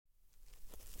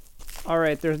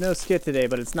Alright, there's no skit today,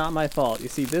 but it's not my fault. You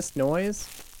see this noise?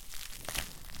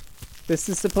 This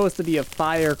is supposed to be a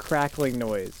fire crackling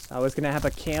noise. I was gonna have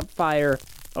a campfire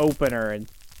opener, and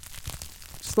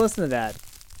just listen to that.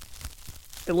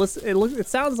 It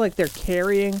sounds like they're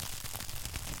carrying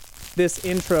this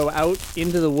intro out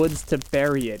into the woods to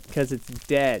bury it, because it's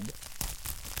dead.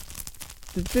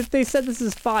 They said this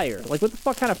is fire. Like, what the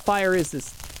fuck kind of fire is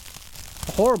this?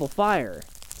 A horrible fire.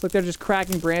 It's like they're just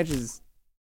cracking branches.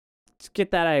 Just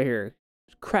get that out of here.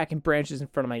 Just cracking branches in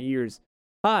front of my ears.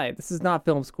 Hi, this is Not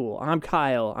Film School. I'm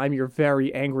Kyle. I'm your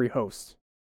very angry host.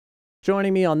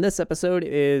 Joining me on this episode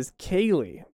is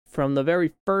Kaylee from the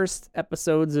very first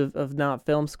episodes of Not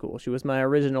Film School. She was my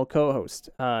original co-host.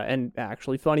 And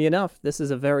actually, funny enough, this is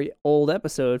a very old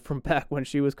episode from back when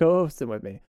she was co-hosting with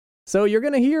me. So you're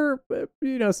going to hear,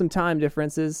 some time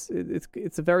differences.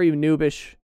 It's a very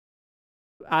noobish.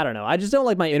 I don't know. I just don't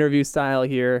like my interview style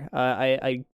here.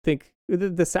 I think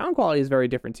the sound quality is very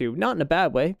different too. Not in a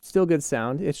bad way. Still good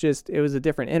sound. It's just, it was a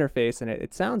different interface and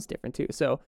it sounds different too.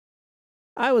 So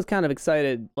I was kind of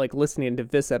excited, like, listening to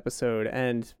this episode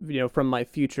and, from my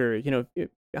future,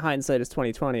 hindsight is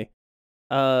 2020,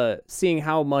 seeing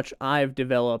how much I've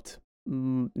developed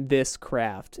this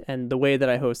craft and the way that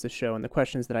I host the show and the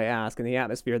questions that I ask and the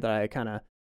atmosphere that I kind of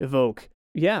evoke.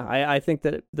 Yeah, I think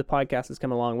that the podcast has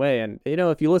come a long way. And,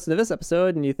 if you listen to this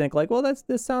episode and you think like, well,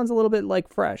 this sounds a little bit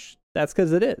like fresh, that's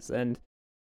because it is. And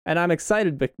I'm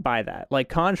excited by that. Like,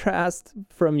 contrast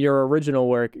from your original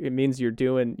work, it means you're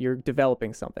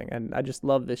developing something. And I just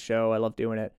love this show. I love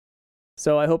doing it.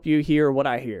 So I hope you hear what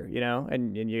I hear,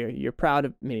 and you're proud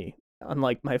of me,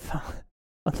 unlike my father.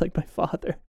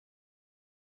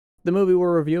 The movie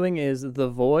we're reviewing is The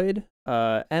Void,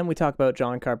 and we talk about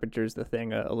John Carpenter's The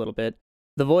Thing a little bit.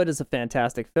 The Void is a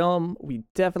fantastic film. We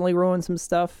definitely ruined some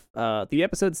stuff. The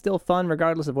episode's still fun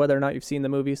regardless of whether or not you've seen the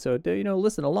movie, so,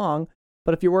 listen along.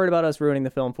 But if you're worried about us ruining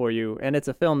the film for you, and it's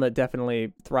a film that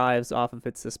definitely thrives off of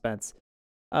its suspense,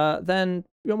 then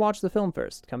watch the film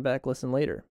first. Come back, listen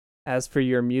later. As for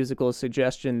your musical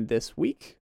suggestion this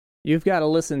week, you've got to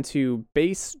listen to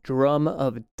Bass Drum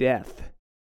of Death.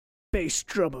 Bass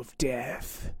Drum of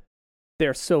Death.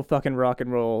 They're so fucking rock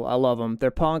and roll. I love them. They're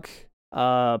punk,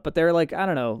 but they're like, I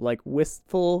don't know, like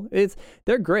wistful.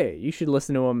 They're great. You should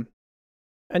listen to them.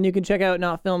 And you can check out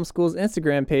Not Film School's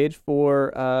Instagram page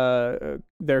for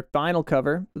their vinyl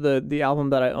cover, the album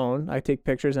that I own. I take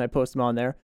pictures and I post them on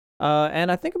there.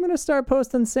 And I think I'm going to start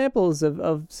posting samples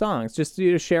of songs, just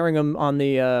sharing them on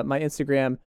the my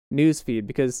Instagram newsfeed,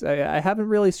 because I haven't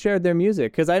really shared their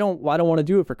music because I don't want to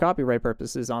do it for copyright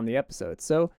purposes on the episode.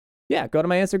 So yeah, go to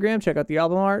my Instagram, check out the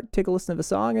album art, take a listen to the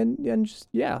song, and just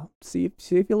see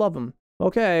if you love them.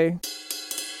 Okay,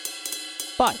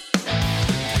 bye.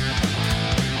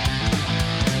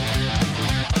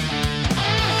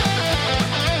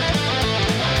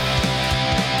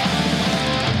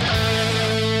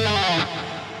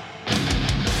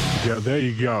 Yeah, there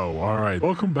you go. All right,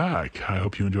 welcome back. I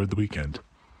hope you enjoyed the weekend.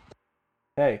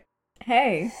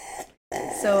 Hey.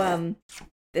 So,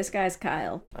 this guy's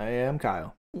Kyle. I am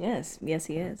Kyle. Yes,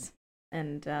 he is.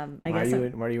 And, why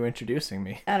are you introducing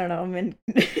me? I don't know, I'm in...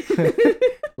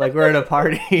 Like we're at a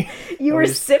party. You were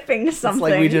sipping something.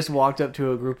 It's like we just walked up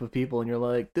to a group of people and you're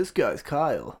like, this guy's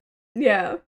Kyle.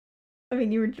 Yeah. I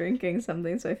mean, you were drinking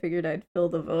something, so I figured I'd fill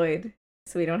the void,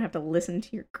 so we don't have to listen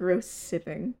to your gross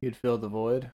sipping. You'd fill the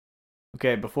void?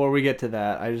 Okay, before we get to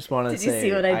that, I just want to say, did you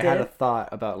see what I did? had a thought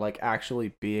about, like,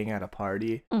 actually being at a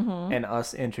party and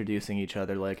us introducing each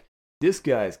other, like, this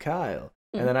guy's Kyle.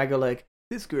 And then I go, like,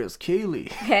 this girl's Kaylee.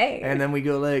 Hey. And then we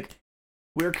go, like,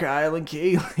 we're Kyle and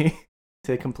Kaylee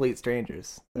to complete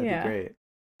strangers. That'd be great.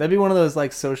 That'd be one of those,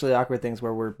 like, socially awkward things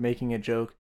where we're making a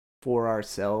joke for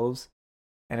ourselves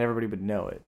and everybody would know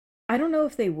it. I don't know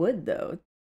if they would, though.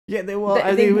 Yeah, they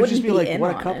would just be like,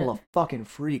 what a couple of fucking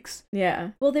freaks. Yeah.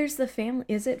 Well, there's the family.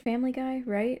 Is it Family Guy,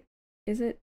 right? Is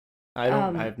it? I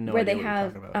have no where idea they what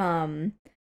have you're talking about.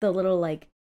 the little like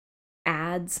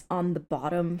ads on the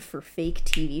bottom for fake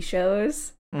TV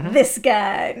shows. Mm-hmm. This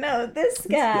guy. No, this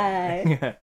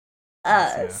guy.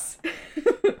 Us.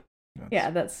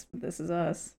 Yeah, this is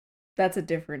us. That's a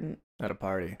different at a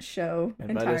party show.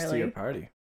 Invite us to your party.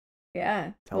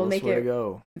 Yeah. We'll make where to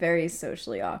go. Very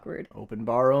socially awkward. Open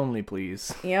bar only,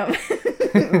 please. Yep.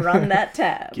 Run that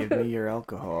tab. Give me your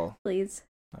alcohol. Please.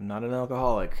 I'm not an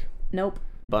alcoholic. Nope.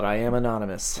 But I am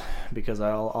anonymous, because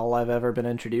all I've ever been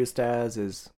introduced as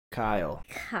is Kyle.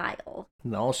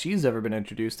 And all she's ever been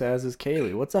introduced as is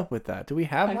Kaylee. What's up with that? Do we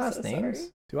have last names?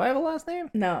 Sorry. Do I have a last name?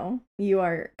 No. You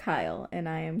are Kyle, and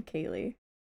I am Kaylee.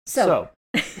 So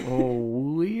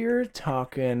we're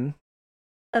talking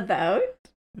about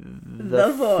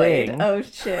The Void. Thing. Oh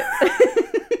shit.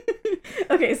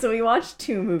 Okay, so we watched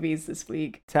 2 movies this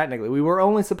week. Technically, we were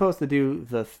only supposed to do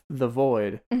the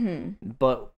Void,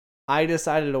 but I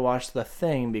decided to watch The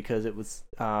Thing because it was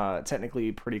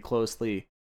technically pretty closely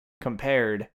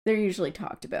compared. They're usually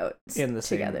talked about in the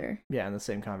together. In the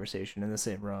same conversation, in the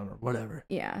same room or whatever.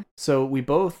 Yeah. So we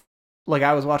both, like,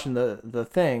 I was watching the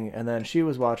Thing, and then she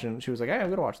was like, hey, I'm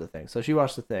gonna watch The Thing. So she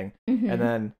watched The Thing, and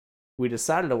then we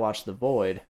decided to watch The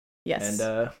Void. Yes.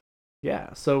 And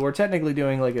yeah, so we're technically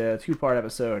doing like a 2-part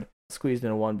episode squeezed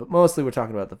into one, but mostly we're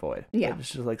talking about The Void. Yeah. It's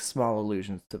just like small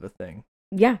allusions to The Thing.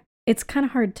 Yeah. It's kind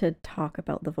of hard to talk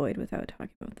about The Void without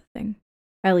talking about The Thing.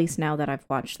 At least now that I've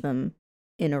watched them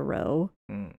in a row.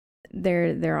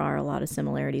 There are a lot of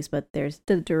similarities, but there's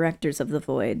the directors of The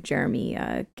Void,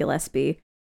 Jeremy Gillespie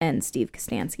and Steve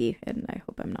Kostanski, and I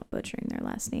hope I'm not butchering their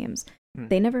last names.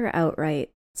 They never outright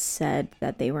said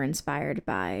that they were inspired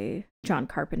by John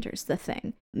Carpenter's The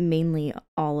Thing. Mainly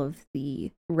all of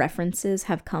the references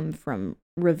have come from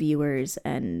reviewers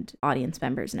and audience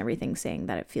members and everything saying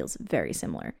that it feels very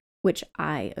similar, which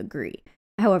I agree.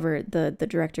 However, the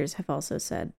directors have also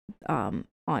said on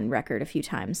record a few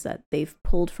times that they've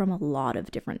pulled from a lot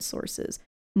of different sources,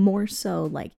 more so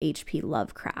like H.P.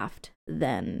 Lovecraft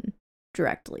than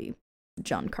directly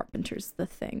John Carpenter's The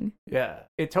Thing. Yeah,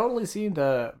 it totally seemed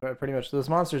pretty much those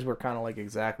monsters were kind of like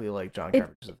exactly like John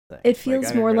Carpenter's The Thing. It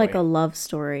feels more like a love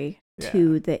story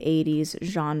to the 80s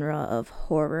genre of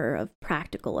horror, of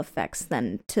practical effects,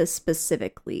 than to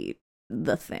specifically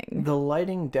The Thing. The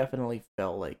lighting definitely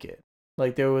felt like it.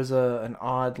 Like there was an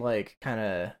odd like kind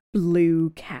of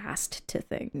blue cast to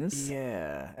things.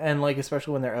 Yeah, and like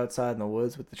especially when they're outside in the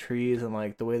woods with the trees and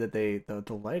like the way that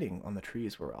the lighting on the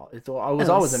trees were all it was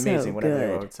always amazing whenever they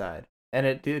were outside. And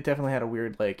it definitely had a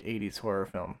weird like 80s horror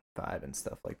film vibe and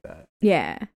stuff like that.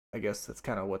 Yeah. I guess that's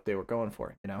kind of what they were going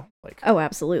for, you know? Like oh,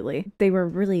 absolutely. They were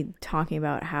really talking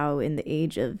about how in the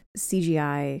age of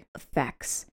CGI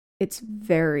effects, it's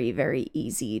very, very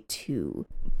easy to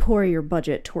pour your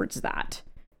budget towards that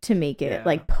to make it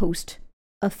like post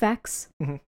effects.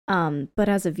 But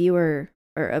as a viewer,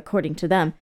 or according to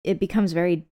them, it becomes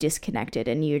very disconnected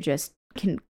and you just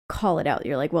can call it out.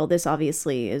 You're like, well, this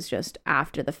obviously is just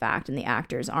after the fact and the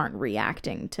actors aren't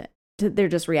reacting to they're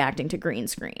just reacting to green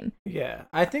screen. Yeah,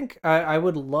 I think I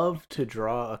would love to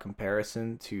draw a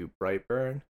comparison to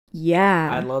Brightburn.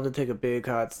 Yeah. I'd love to take a big,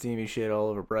 hot, steamy shit all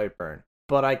over Brightburn.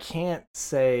 But I can't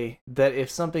say that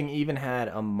if something even had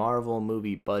a Marvel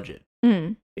movie budget,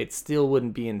 it still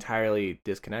wouldn't be entirely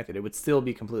disconnected. It would still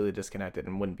be completely disconnected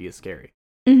and wouldn't be as scary.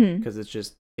 Because it's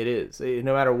just, it is.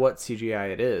 No matter what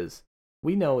CGI it is,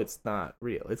 we know it's not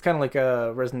real. It's kind of like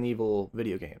Resident Evil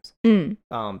video games.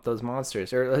 Those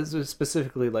monsters, or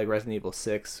specifically like Resident Evil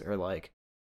 6, or like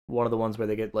one of the ones where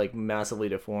they get like massively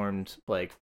deformed,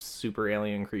 like super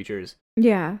alien creatures.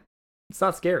 Yeah. It's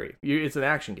not scary. It's an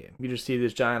action game. You just see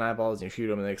these giant eyeballs and you shoot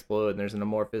them and they explode and there's an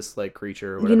amorphous like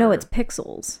creature or whatever. You know it's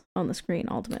pixels on the screen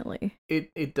ultimately.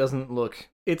 It doesn't look...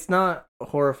 It's not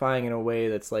horrifying in a way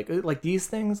that's like these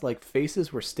things, like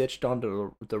faces were stitched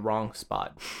onto the wrong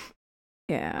spot.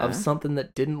 Yeah. Of something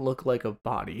that didn't look like a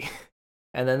body.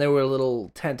 And then there were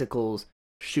little tentacles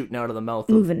shooting out of the mouth.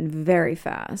 Moving very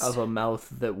fast. Of a mouth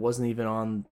that wasn't even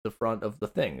on the front of the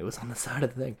thing. It was on the side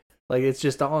of the thing. Like, it's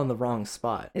just all in the wrong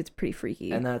spot. It's pretty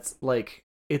freaky. And that's, like,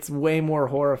 it's way more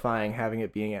horrifying having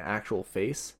it being an actual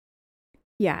face.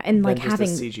 Yeah, and, like, having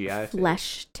CGI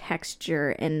flesh texture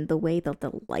and the way that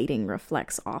the lighting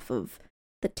reflects off of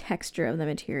the texture of the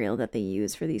material that they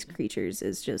use for these creatures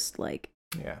is just, like...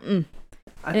 Yeah.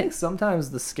 I think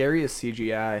sometimes the scariest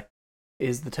CGI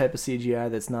is the type of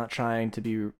CGI that's not trying to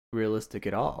be realistic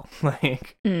at all.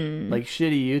 Like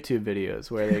shitty YouTube videos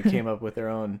where they came up with their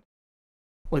own...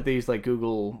 Like they use like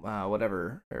Google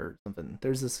whatever or something.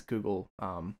 There's this Google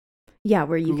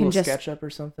where you Google can just SketchUp or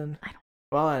something.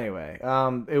 Well, anyway,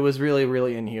 it was really,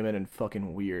 really inhuman and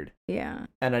fucking weird. Yeah.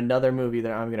 And another movie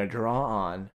that I'm gonna draw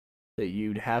on that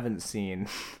you haven't seen.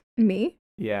 Me?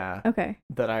 Yeah. Okay.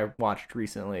 That I watched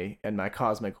recently and my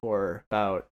cosmic horror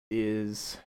bout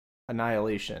is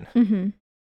Annihilation.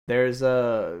 There's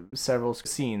several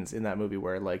scenes in that movie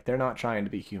where like they're not trying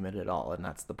to be human at all, and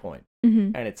that's the point.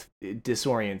 And it's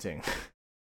disorienting.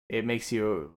 It makes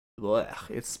you,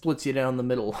 it splits you down the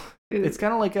middle. It's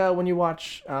kind of like when you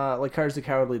watch like Courage the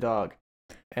Cowardly Dog,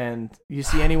 and you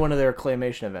see any one of their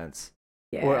claymation events,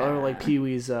 or like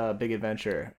Pee-wee's Big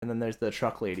Adventure, and then there's the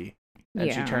truck lady,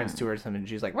 and she turns to her and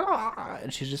she's like, Wah!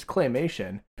 And she's just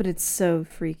claymation. But it's so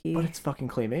freaky. But it's fucking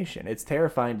claymation. It's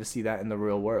terrifying to see that in the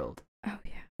real world. Oh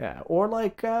yeah. Yeah, or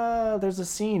like there's a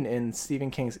scene in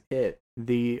Stephen King's It,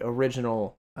 the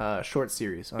original short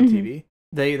series on Mhm. TV.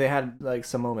 They had like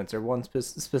some moments or one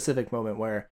specific moment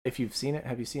where, if you've seen it,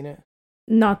 have you seen it?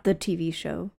 Not the TV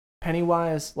show.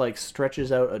 Pennywise like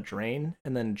stretches out a drain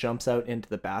and then jumps out into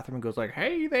the bathroom and goes like,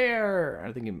 "Hey there!"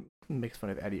 I think he makes fun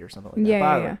of Eddie or something like that. Yeah, But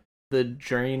yeah, either way, yeah. the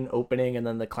drain opening and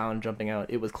then the clown jumping out,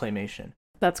 it was claymation.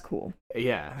 That's cool.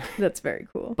 Yeah. That's very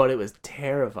cool. But it was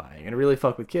terrifying and it really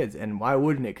fucked with kids. And why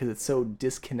wouldn't it? Because it's so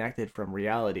disconnected from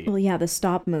reality. Well, yeah, the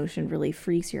stop motion really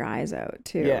freaks your eyes out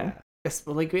too. Yeah. It's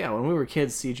like, yeah, when we were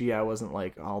kids, CGI wasn't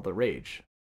like all the rage.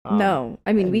 No,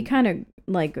 I mean we and kind of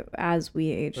like as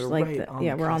we age, we're like right on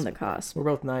yeah, the we're on cusp the of it. cusp. We're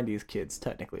both 90s kids,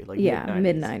 technically. Like Yeah,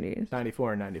 mid mid-90s. 90s.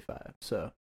 94 and 95.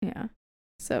 So, Yeah.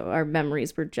 So our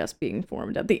memories were just being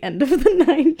formed at the end of the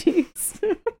 90s.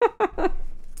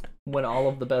 when all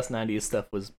of the best 90s stuff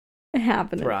was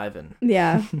Happening. thriving.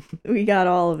 Yeah, we got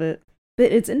all of it.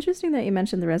 But it's interesting that you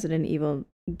mentioned the Resident Evil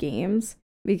games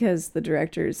because the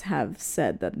directors have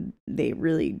said that they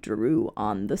really drew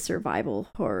on the survival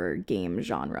horror game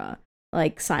genre,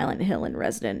 like Silent Hill and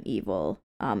Resident Evil,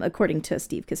 according to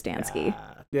Steve Kostansky.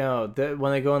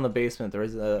 When they go in the basement, there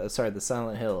is the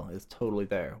Silent Hill is totally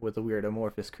there with the weird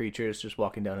amorphous creatures just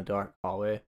walking down a dark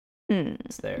hallway.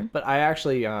 It's there. But I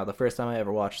actually, the first time I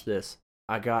ever watched this,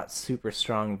 I got super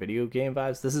strong video game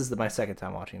vibes. This is my second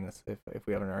time watching this, if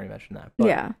we haven't already mentioned that. But,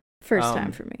 Yeah, first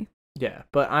time for me. Yeah,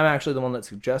 but I'm actually the one that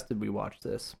suggested we watch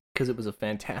this because it was a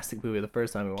fantastic movie the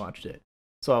first time we watched it.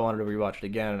 So I wanted to rewatch it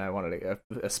again, and I wanted to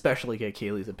especially get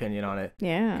Kaylee's opinion on it.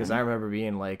 Yeah. Because I remember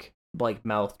being like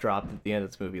mouth dropped at the end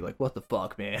of this movie, like, what the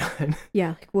fuck, man? Yeah,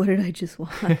 like what did I just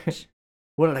watch?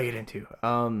 What did I get into?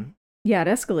 Yeah, it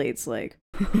escalates like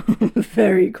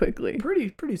very quickly.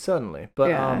 Pretty suddenly. But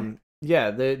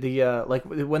Yeah. the like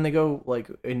when they go like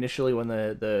initially when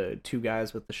the two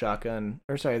guys with the shotgun,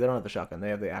 or sorry, they don't have the shotgun, they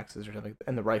have the axes or something,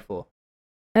 and the rifle.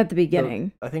 At the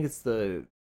beginning. I think it's the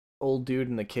old dude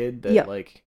and the kid that Yep.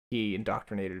 like he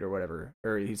indoctrinated or whatever,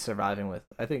 or he's surviving with.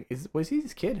 I think was he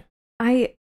his kid?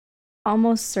 I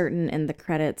almost certain in the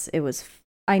credits it was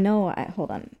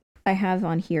hold on. I have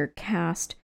on here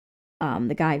cast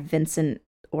the guy Vincent,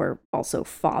 or also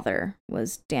Father,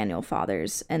 was Daniel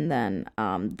Fathers, and then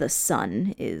the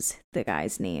son is the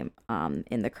guy's name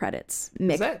in the credits,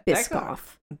 Mick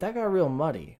Biscoff. That got real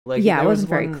muddy. Like, Yeah, it there was wasn't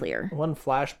very clear. One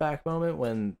flashback moment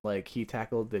when like he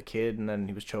tackled the kid and then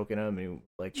he was choking him and he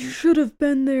like You should have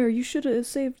been there. You should have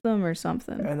saved them or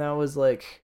something. and that was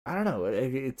like, I don't know.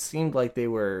 It seemed like they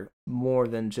were more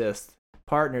than just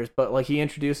partners, but like he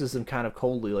introduces them kind of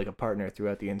coldly like a partner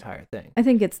throughout the entire thing. I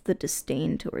think it's the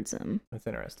disdain towards him. That's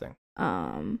interesting.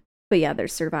 But yeah, they're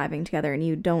surviving together, and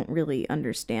you don't really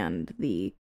understand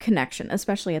the connection,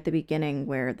 especially at the beginning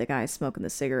where the guy's smoking the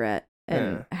cigarette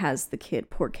and has the kid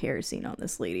pour kerosene on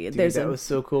this lady. Dude, that was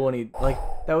so cool when he like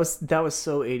that was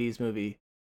so 80s movie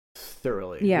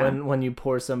thoroughly. Yeah. When you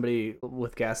pour somebody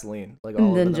with gasoline, like and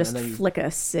all then of them, just and then you, flick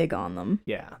a cig on them.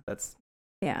 yeah, that's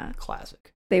Yeah,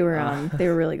 classic. they were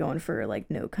really going for like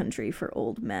No Country for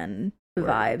Old Men Word.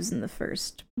 vibes in the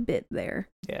first bit there.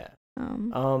 Yeah.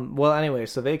 Well, anyway,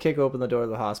 so they kick open the door of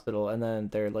the hospital, and then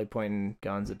they're like pointing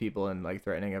guns at people and like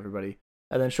threatening everybody.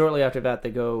 And then shortly after that, they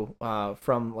go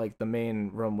from like the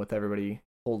main room with everybody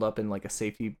holed up in like a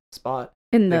safety spot.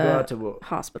 In They the go out to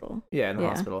hospital. in the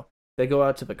hospital. They go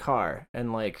out to the car,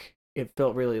 and like it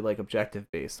felt really like objective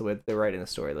based the way they're writing the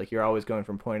story. Like you're always going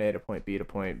from point A to point B to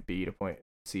point B to point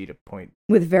C to point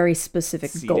With very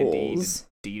specific C goals.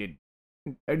 to D to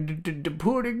the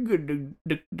pudding,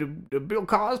 the Bill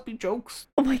Cosby jokes.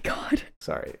 Oh my god.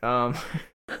 Sorry.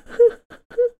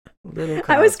 Little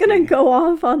I was gonna Cosby. go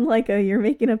off on like you're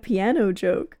making a piano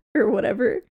joke or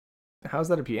whatever. How's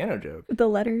that a piano joke? The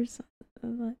letters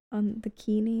on the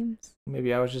key names.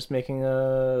 Maybe I was just making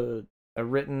a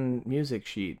written music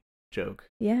sheet joke.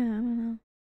 Yeah, I don't know.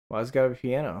 Why's it gotta be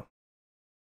piano?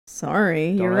 Sorry,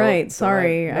 Don't you're I right. look-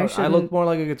 Sorry, don't I, I no, should. I look more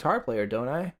like a guitar player, don't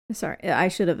I? Sorry, I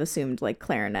should have assumed like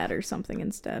clarinet or something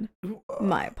instead.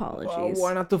 My apologies.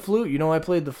 Why not the flute? You know I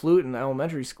played the flute in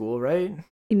elementary school, right?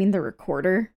 You mean the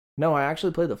recorder? No, I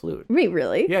actually played the flute. Wait,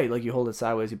 really? Yeah, like you hold it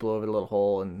sideways, you blow over the little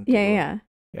hole, and Yeah.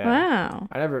 yeah. Wow.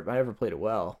 I never played it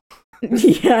well.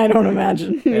 Yeah, I don't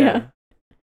imagine. Yeah.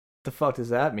 The fuck does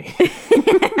that mean?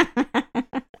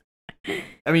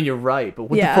 I mean, you're right, but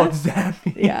what Yeah. the fuck does that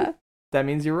mean? Yeah. That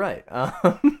means you're right.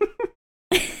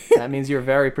 That means you're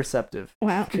very perceptive.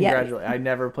 Wow. Yeah. Congratulations. I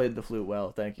never played the flute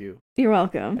well. Thank you. You're I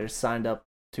welcome. just signed up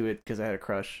to it because I had a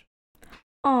crush.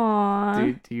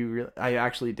 Aww. Do you really? I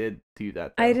actually did do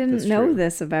that. Though. I didn't That's know true.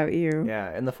 this about you.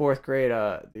 Yeah, in the 4th grade,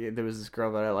 there was this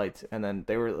girl that I liked, and then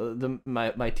they were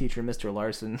my teacher, Mr.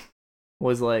 Larson,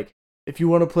 was like, if you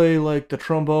want to play like the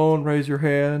trombone, raise your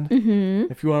hand.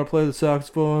 Mm-hmm. If you want to play the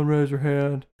saxophone, raise your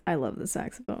hand. I love the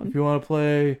saxophone. If you want to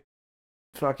play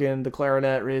fucking the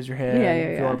clarinet, raise your hand.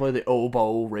 If you want to play the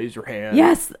oboe, raise your hand.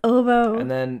 Yes, oboe.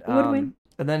 And then Woodwind.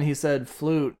 and then he said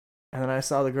flute, and then I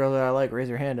saw the girl that I like raise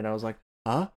her hand, and I was like,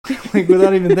 huh? Like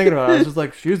without even thinking about it, I was just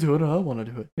like, she's doing it, I want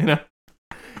to do it, you know.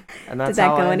 And that's Did that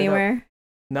how go I ended up- anywhere?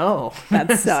 No,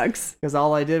 That sucks. because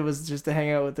all I did was just to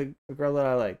hang out with the girl that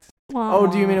I liked. Aww.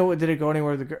 Oh, do you mean did it go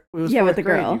anywhere with the girl? It was Yeah, with fourth the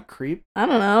grade, girl. you creep. I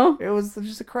don't know. It was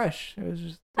just a crush. It was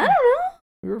just I don't know.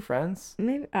 we were friends.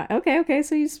 Maybe. Okay.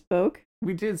 So you spoke.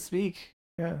 We did speak.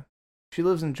 Yeah, she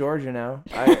lives in Georgia now.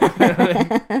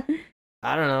 I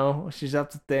don't know. She's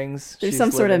up to things. There's She's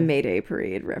some sort of living. Mayday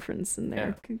parade reference in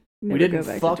there. Yeah. Never We didn't go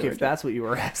back to fuck if Georgia. that's what you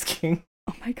were asking.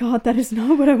 Oh my god, that is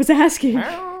not what I was asking.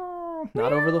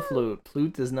 Not over the flute.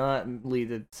 Flute does not lead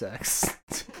to sex.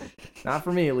 Not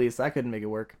for me, at least. I couldn't make it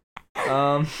work.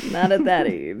 Not at that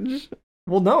age.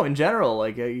 Well, no, in general,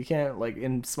 like you can't like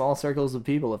in small circles of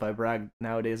people. If I brag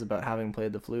nowadays about having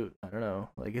played the flute, I don't know.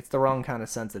 Like it's the wrong kind of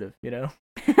sensitive, you know.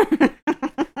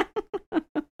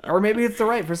 Or maybe it's the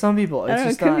right for some people. It's I don't know,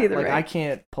 just it could not be the like right. I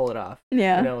can't pull it off.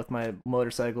 Yeah. You know, with my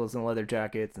motorcycles and leather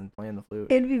jackets and playing the flute.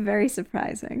 It'd be very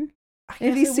surprising. I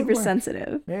It'd be guess it would super work.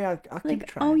 sensitive. Maybe I'll keep Like,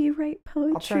 trying. oh, you write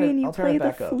poetry and you I'll turn play it the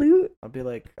back up. flute. I'll be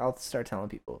like, I'll start telling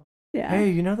people, Yeah. hey,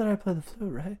 you know that I play the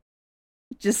flute, right?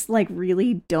 Just like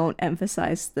really don't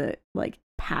emphasize the like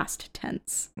past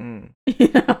tense. Mm. You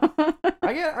know?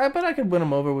 I bet I could win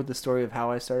them over with the story of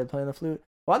how I started playing the flute.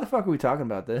 Why the fuck are we talking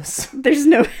about this? There's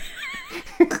no.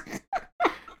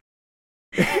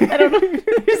 I don't know.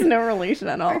 There's no relation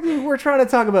at all. We're trying to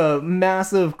talk about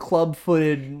massive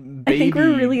club-footed baby I think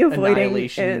we're really avoiding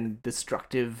annihilation,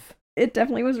 destructive. It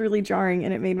definitely was really jarring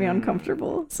and it made me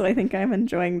uncomfortable. So I think I'm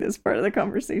enjoying this part of the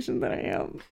conversation that I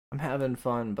am. I'm having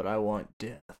fun, but I want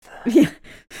death. Yeah.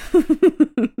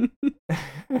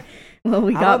 Well,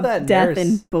 we How got about that death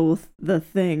in nurse? both the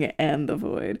thing and the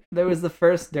void. There was the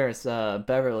first nurse,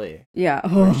 Beverly, Yeah.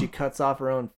 where she cuts off her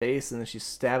own face and then she's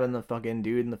stabbing the fucking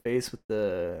dude in the face with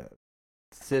the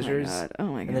scissors. Oh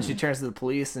my god. And then she turns to the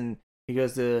police and she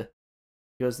goes to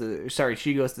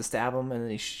stab him and then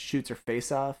he shoots her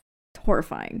face off.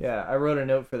 Horrifying. Yeah, I wrote a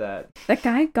note for that. That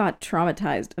guy got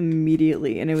traumatized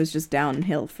immediately and it was just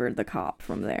downhill for the cop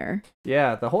from there.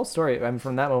 Yeah, the whole story, I mean,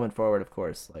 from that moment forward, of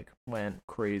course, like, went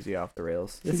crazy off the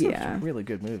rails. It's Yeah. a really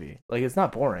good movie. Like, it's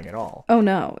not boring at all. Oh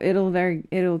no,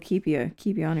 it'll keep you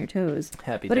on your toes.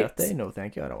 Happy But Death it's- Day? No,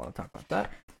 thank you. I don't want to talk about that.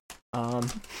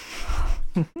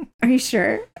 Are you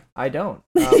sure? I don't.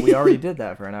 We already did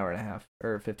that for an hour and a half,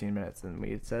 or 15 minutes, and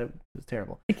we said it was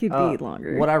terrible. It could be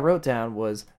longer. What I wrote down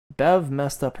was, Bev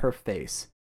messed up her face.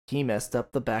 He messed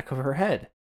up the back of her head.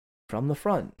 From the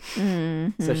front.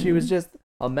 Mm-hmm. So she was just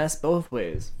a mess both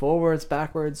ways. Forwards,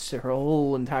 backwards, her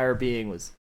whole entire being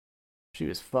was... She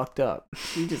was fucked up.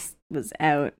 She just was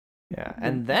out. Yeah,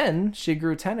 and then she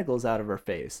grew tentacles out of her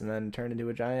face, and then turned into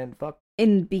a giant fuck.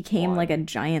 And became Why? like a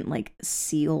giant like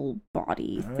seal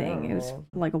body thing. It was Oh.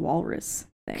 like a walrus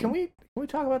thing. Can we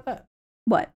talk about that?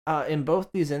 What? In both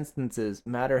these instances,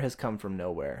 matter has come from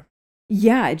nowhere.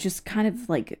 Yeah, it just kind of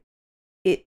like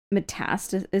it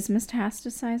is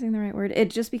metastasizing the right word? It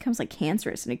just becomes like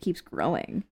cancerous and it keeps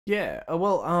growing. Yeah.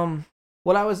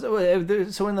 What I was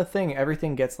so in the thing,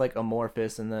 everything gets like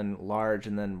amorphous and then large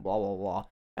and then blah blah blah,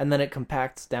 and then it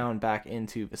compacts down back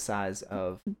into the size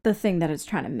of The thing that it's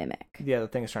trying to mimic. the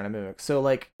thing it's trying to mimic. So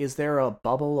like, is there a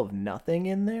bubble of nothing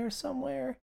in there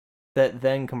somewhere that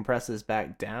then compresses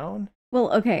back down?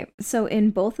 Well, okay, so in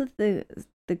both of the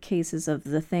cases of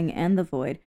the thing and the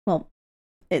void, well,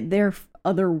 they're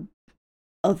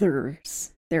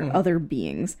others. They're Mhm. other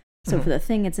beings. So Mhm. for the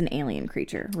thing, it's an alien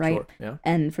creature, right? Sure, yeah.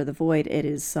 And for the void, it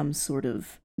is some sort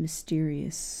of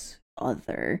mysterious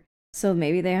other. So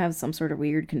maybe they have some sort of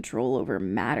weird control over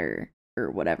matter or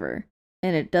whatever.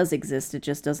 And it does exist, it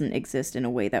just doesn't exist in a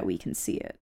way that we can see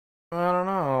it. I don't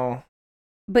know.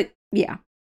 But yeah.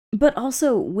 But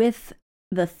also with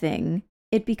the thing,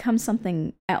 it becomes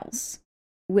something else.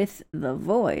 With the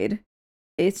void,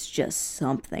 it's just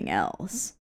something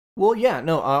else. Well, yeah,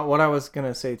 no. What I was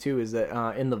gonna say too is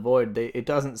that in the void, it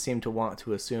doesn't seem to want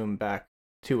to assume back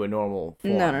to a normal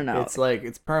form. No. It's like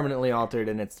it's permanently altered,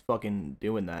 and it's fucking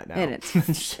doing that now. And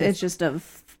it's just a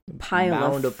pile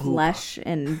mound of of poop. flesh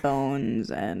and bones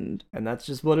and and that's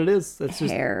just what it is. That's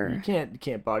hair. just you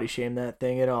can't body shame that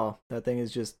thing at all. That thing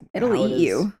is just It'll how it eat is.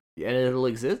 you. And it'll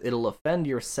exist. It'll offend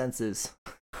your senses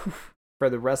for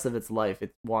the rest of its life.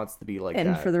 It wants to be like and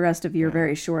that. for the rest of your Yeah.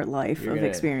 very short life You're of gonna-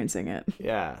 experiencing it.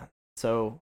 Yeah.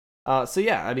 So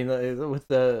yeah, I mean, with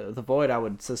the void, I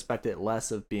would suspect it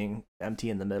less of being empty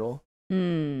in the middle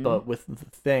But with the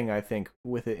Thing, I think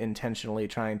with it intentionally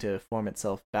trying to form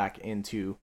itself back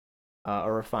into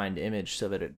a refined image so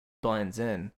that it blends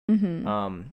in,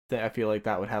 I feel like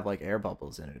that would have like air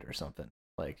bubbles in it or something,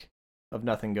 like of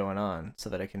nothing going on, so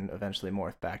that it can eventually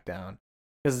morph back down.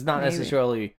 Because it's not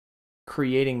necessarily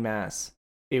creating mass,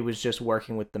 it was just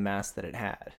working with the mass that it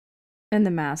had. And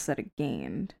the mass that it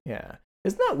gained. Yeah.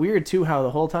 Isn't that weird too, how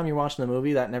the whole time you're watching the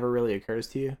movie that never really occurs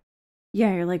to you?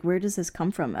 Yeah, you're like, where does this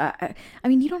come from? I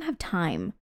mean, you don't have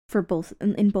time for both,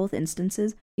 in both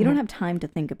instances, you don't have time to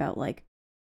think about, like,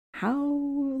 how,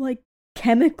 like,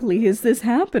 chemically is this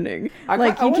happening?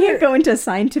 I can't go into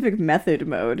scientific method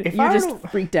mode. You're just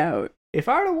freaked out. If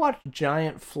I were to watch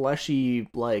giant, fleshy,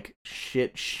 like,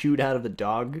 shit shoot out of a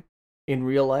dog in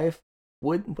real life,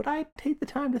 would I take the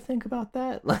time to think about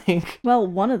that? Like, well,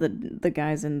 one of the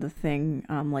guys in The Thing,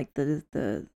 like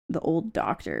the old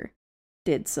doctor,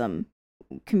 did some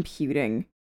computing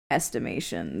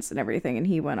estimations and everything, and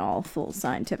he went all full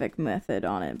scientific method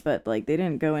on it. But like, they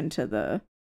didn't go into the.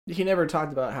 He never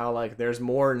talked about how like there's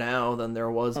more now than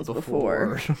there was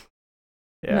before.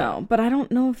 Yeah. No, but I don't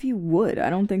know if you would.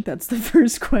 I don't think that's the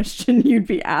first question you'd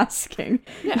be asking.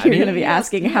 Yeah, You're going to be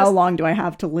asking, how long do I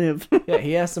have to live? Yeah,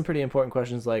 he asked some pretty important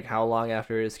questions like how long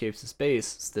after it escapes to space,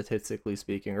 statistically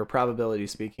speaking, or probability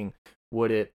speaking,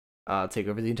 would it take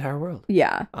over the entire world?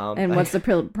 Yeah, and what's the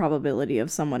probability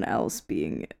of someone else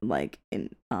being like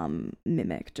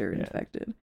mimicked or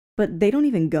infected? But they don't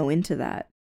even go into that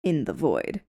in The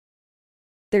Void.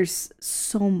 There's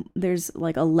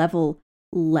like a level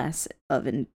less of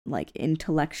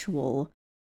intellectual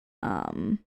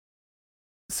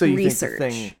so you research.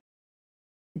 Think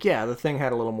the thing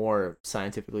had a little more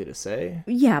scientifically to say.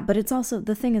 Yeah, but it's also,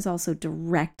 The Thing is also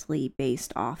directly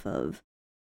based off of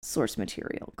source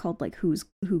material called like Who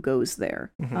Goes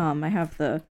There. I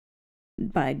have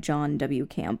by John W.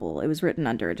 Campbell. It was written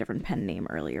under a different pen name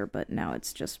earlier, but now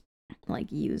it's just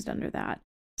like used under that.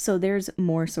 So there's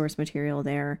more source material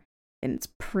there, and it's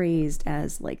praised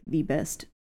as like the best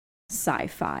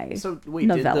sci-fi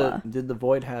novella. Did the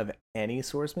Void have any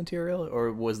source material,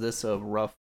 or was this a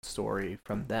rough story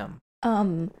from them?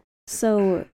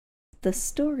 So the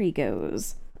story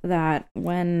goes that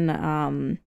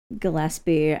when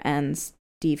Gillespie and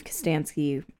Steve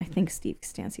Kostanski, I think Steve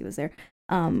Kostanski was there,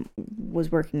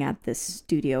 was working at this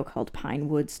studio called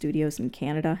Pinewood Studios in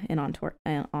Canada, in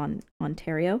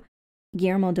Ontario.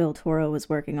 Guillermo del Toro was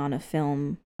working on a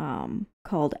film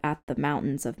called At the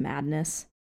Mountains of Madness,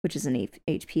 which is an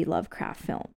H.P. Lovecraft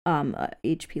film,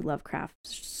 H.P. Lovecraft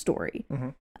story.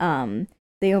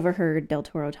 They overheard Del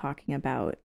Toro talking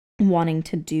about wanting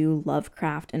to do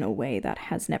Lovecraft in a way that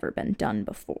has never been done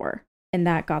before, and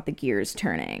that got the gears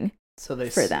turning. So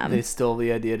for them, they stole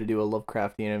the idea to do a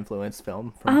Lovecraftian influenced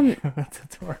film from Del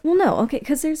Toro. Well, no, okay,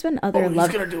 because there's been other. He's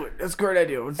gonna do it. That's a great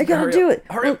idea. I gotta do it.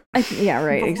 Hurry up. Yeah,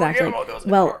 right, exactly.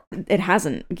 Well, it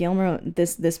hasn't. Guillermo,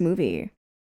 this movie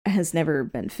has never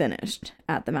been finished.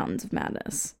 At the Mountains of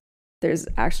Madness. There's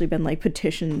actually been like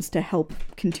petitions to help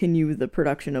continue the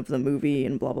production of the movie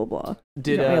and blah blah blah.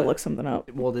 Did I look something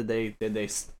up? Well, did they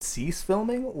cease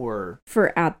filming or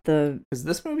because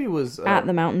this movie was At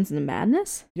the Mountains of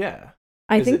Madness? Yeah,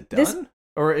 I think it done?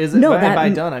 Or is it by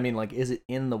done? I mean, like, is it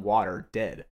in the water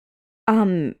dead?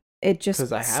 It just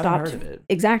because I haven't stopped. Heard of it.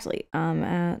 Exactly.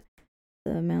 At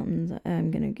the Mountains.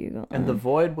 I'm gonna Google. And The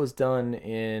Void was done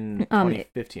in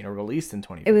 2015 or released in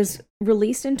 2015. It was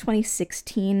released in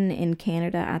 2016 in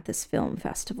Canada at this film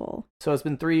festival. So it's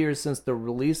been 3 years since the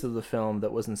release of the film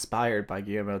that was inspired by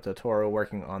Guillermo del Toro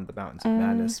working on The Mountains of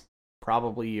Madness,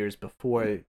 probably years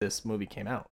before this movie came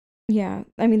out. Yeah,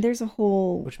 I mean, there's a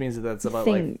whole... Which means that's about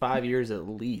like 5 years at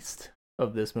least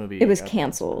of this movie. It was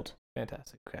canceled.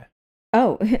 Fantastic, okay.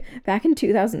 Oh, back in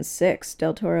 2006,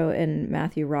 Del Toro and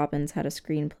Matthew Robbins had a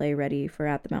screenplay ready for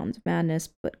At the Mountains of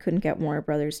Madness, but couldn't get Warner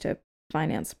Brothers to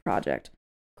finance the project.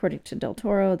 According to Del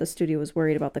Toro, the studio was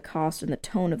worried about the cost and the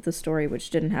tone of the story, which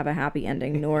didn't have a happy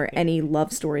ending, nor any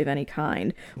love story of any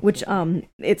kind, which,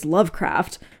 it's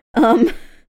Lovecraft. And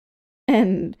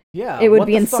it would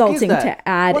be insulting to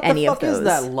add any of those. What the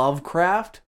fuck is that,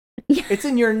 Lovecraft? It's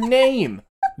in your name.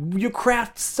 You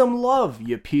craft some love,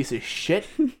 you piece of shit.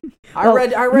 I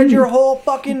read your whole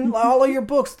fucking, all of your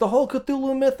books, the whole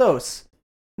Cthulhu mythos.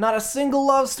 Not a single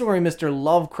love story, Mr.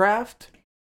 Lovecraft.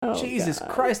 Oh, Jesus God.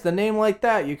 Christ, the name like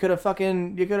that, you could have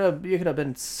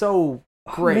been so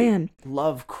great. Man.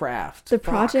 Lovecraft. The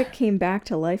project came back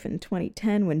to life in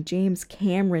 2010 when James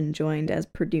Cameron joined as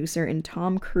producer and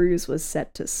Tom Cruise was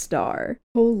set to star.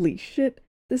 Holy shit,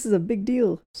 this is a big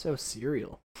deal. So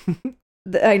serial.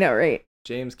 I know, right?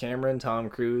 James Cameron, Tom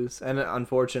Cruise, and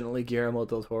unfortunately Guillermo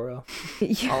del Toro,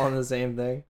 Yeah, all in the same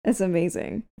thing. it's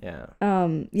amazing. Yeah. Yeah,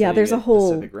 So you there's a get whole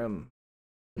Pacific Rim.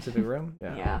 Pacific Rim?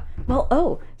 Yeah. Yeah.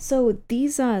 Well, so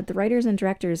these the writers and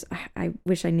directors, I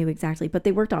wish I knew exactly, but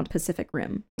they worked on Pacific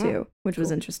Rim too, which was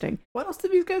cool. interesting. What else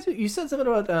did these guys do? You said something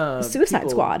about Suicide people,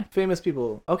 Squad. Famous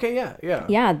people. Okay, yeah.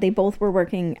 Yeah, they both were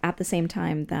working at the same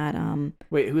time that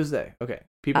Wait, who's they? Okay.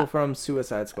 People from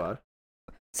Suicide Squad.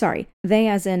 sorry, they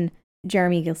as in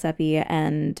Jeremy Giuseppe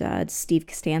and Steve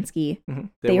Kostansky. Mm-hmm.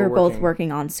 They were both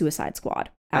working on Suicide Squad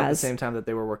at the same time that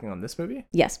they were working on this movie?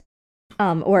 Yes.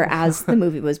 Or as the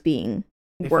movie was being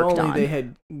worked If only on. they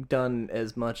had done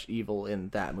as much evil in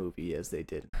that movie as they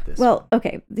did this Well,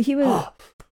 okay, he was one.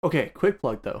 Okay, quick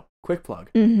plug though. Quick plug.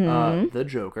 Mhm. The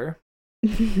Joker.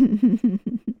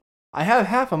 I have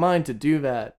half a mind to do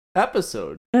that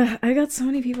episode. I got so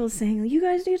many people saying, you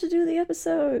guys need to do the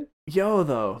episode. Yo,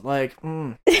 though, like,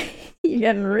 You're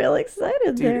getting real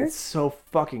excited dude, there. it's so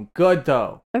fucking good,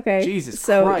 though. Okay. Jesus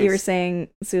so Christ. you were saying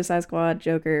Suicide Squad,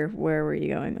 Joker. Where were you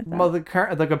going with that? Well, the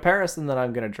comparison that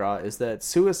I'm gonna draw is that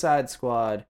Suicide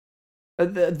Squad,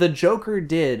 the Joker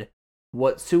did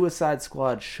what Suicide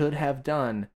Squad should have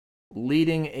done,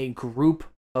 leading a group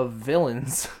of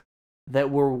villains that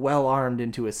were well armed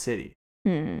into a city.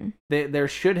 There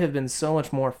should have been so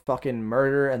much more fucking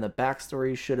murder, and the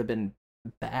backstory should have been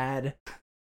bad,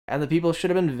 and the people should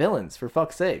have been villains, for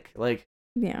fuck's sake. Like,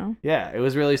 Yeah. yeah, it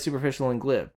was really superficial and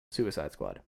glib, Suicide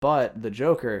Squad. But the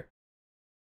Joker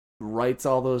rights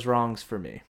all those wrongs for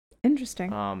me.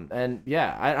 Interesting. And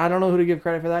yeah, I don't know who to give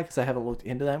credit for that because I haven't looked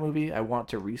into that movie. I want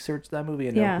to research that movie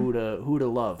and know who to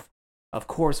love. Of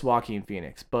course, Joaquin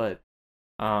Phoenix, but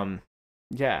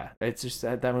yeah, it's just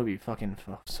that movie fucking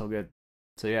so good.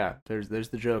 So yeah, there's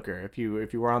the Joker. If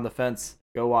you were on the fence,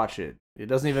 go watch it. It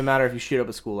doesn't even matter if you shoot up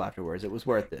a school afterwards. It was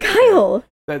worth it. Kyle!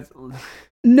 That's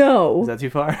No. is that too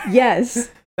far?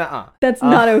 Yes. Uh-uh. That's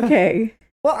not okay.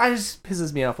 Well, it just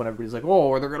pisses me off when everybody's like,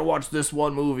 oh, they're going to watch this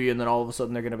one movie and then all of a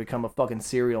sudden they're going to become a fucking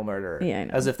serial murderer. Yeah, I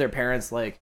know. As if their parents,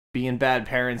 like, being bad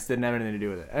parents didn't have anything to do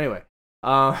with it. Anyway.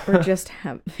 Or just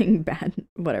having bad,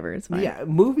 whatever, it's fine. Yeah,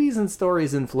 movies and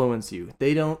stories influence you.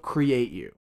 They don't create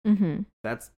you. Mm-hmm.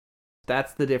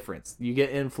 That's the difference. You get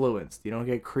influenced. You don't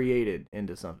get created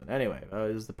into something. Anyway,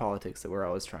 it is the politics that we're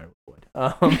always trying to avoid.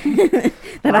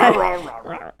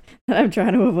 that I'm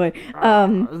trying to avoid.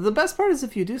 The best part is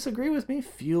if you disagree with me,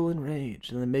 fuel and rage,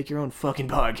 and then make your own fucking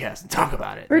podcast and talk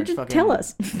about it. Or And just fucking tell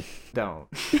us. Don't.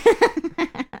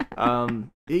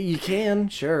 You can,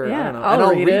 sure. Yeah, I don't know. I'll and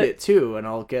I'll read read it. it too, and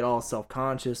I'll get all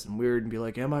self-conscious and weird and be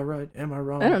like, am I right? Am I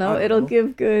wrong? I don't know. It'll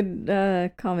give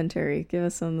good commentary. Give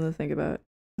us something to think about.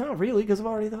 Not really, because I've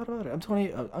already thought about it. I'm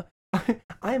 20.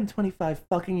 I am 25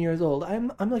 fucking years old.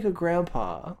 I'm like a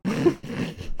grandpa.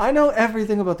 I know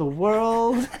everything about the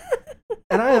world,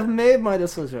 and I have made my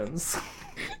decisions.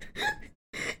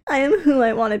 I am who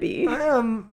I want to be. I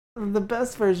am the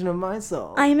best version of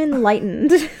myself. I am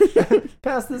enlightened.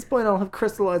 Past this point, I'll have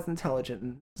crystallized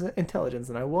intelligence,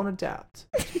 and I won't adapt.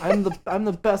 I'm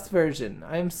the best version.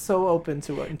 I am so open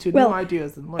to new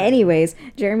ideas and learning. Anyways,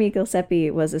 Jeremy Giuseppe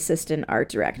was assistant art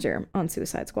director on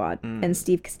Suicide Squad, and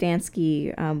Steve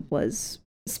Kostansky was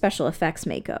special effects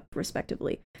makeup,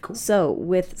 respectively. Cool. So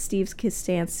with Steve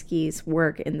Kostansky's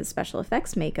work in the special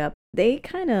effects makeup, they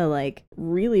kind of like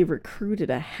really recruited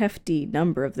a hefty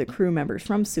number of the crew members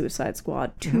from Suicide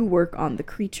Squad to work on the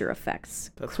creature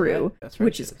effects crew,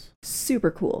 which is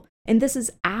super cool. And this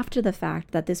is after the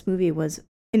fact that this movie was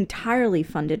entirely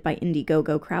funded by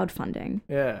Indiegogo crowdfunding.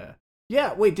 Yeah.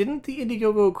 Yeah, wait, didn't the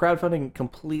Indiegogo crowdfunding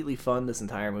completely fund this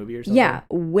entire movie or something? Yeah,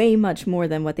 way much more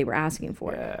than what they were asking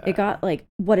for. Yeah. It got like,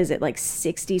 what is it, like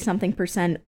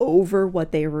 60-something% over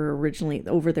what they were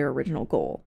over their original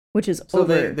goal, which is so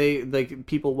over. they like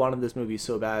people wanted this movie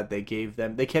so bad they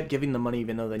kept giving them money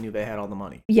even though they knew they had all the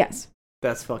money. Yes.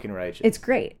 That's fucking righteous. It's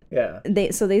great. Yeah.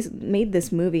 They made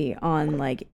this movie on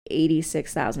like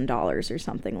 $86,000 or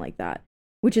something like that,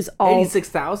 which is all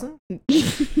 86,000?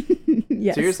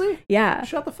 Yes. Seriously? Yeah.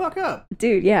 Shut the fuck up.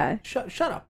 Dude, yeah. Shut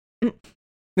up.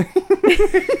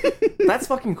 That's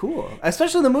fucking cool.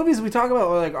 Especially the movies we talk about,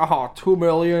 we're like, oh, 2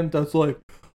 million. That's like,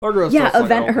 yeah,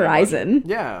 Event Horizon. Budget.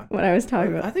 Yeah. What I was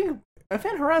talking about. I think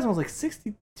Event Horizon was like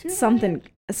 62.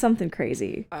 Something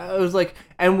crazy. It was like,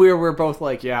 and we're both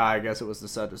like, yeah, I guess it was the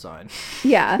set design.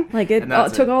 Yeah, like it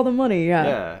took all the money. Yeah.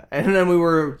 Yeah, and then we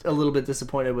were a little bit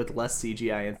disappointed with less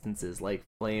CGI instances, like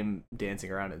Flame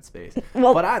dancing around in space.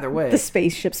 Well, but either way, the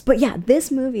spaceships. But yeah,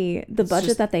 this movie, the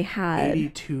budget that they had,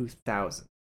 82,000.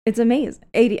 It's amazing.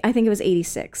 I think it was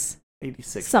 86.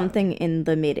 86. Something in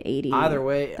the mid 80s. Either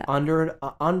way, under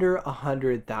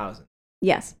 100,000.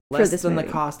 Yes, for less this than movie.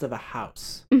 the cost of a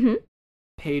house, Mm-hmm.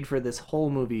 paid for this whole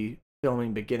movie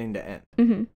filming beginning to end.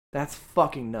 Mm-hmm. That's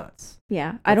fucking nuts.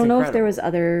 Yeah, I That's don't know if there incredible. was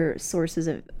other sources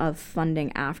of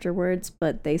funding afterwards,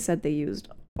 but they said they used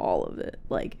all of it.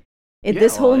 Like,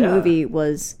 this whole movie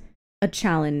was a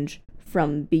challenge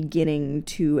from beginning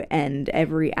to end.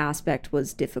 Every aspect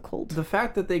was difficult. The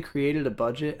fact that they created a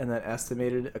budget and then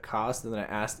estimated a cost and then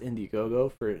asked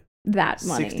Indiegogo for That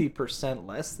money. 60%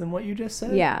 less than what you just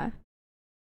said? Yeah.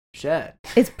 Shit.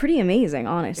 It's pretty amazing,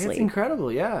 honestly. It's incredible,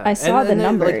 yeah. I saw the then,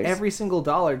 numbers. Like, every single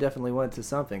dollar definitely went to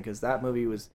something, because that movie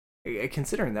was,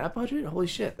 considering that budget, holy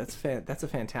shit, that's a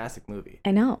fantastic movie.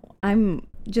 I know. I'm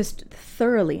just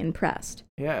thoroughly impressed.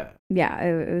 Yeah. Yeah,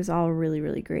 it was all really,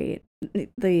 really great.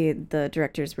 The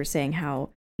directors were saying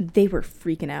how they were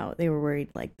freaking out. They were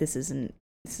worried, like, this isn't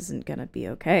gonna be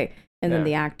okay. And then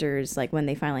the actors, like, when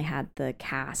they finally had the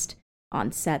cast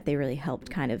on set, they really helped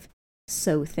kind of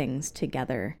sew things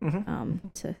together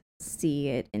to see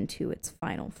it into its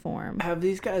final form. Have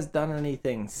these guys done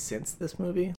anything since this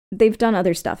movie? They've done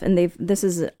other stuff, and this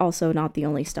is also not the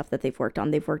only stuff that they've worked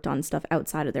on. They've worked on stuff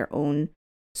outside of their own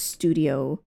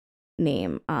studio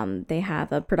name. They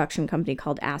have a production company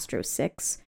called Astro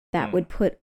 6 that would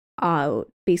put out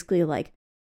basically like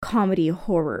comedy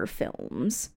horror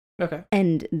films. Okay.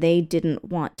 And they didn't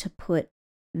want to put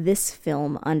this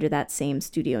film under that same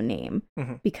studio name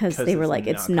because they were like,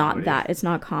 it's not that, it's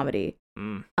not comedy.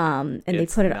 And they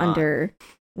put it under,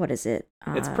 what is it?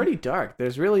 It's pretty dark.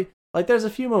 There's really, like, there's a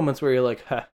few moments where you're like,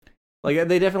 huh. Like,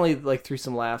 they definitely, like, threw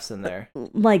some laughs in there.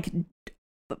 Like,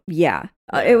 yeah.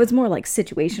 It was more like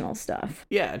situational stuff.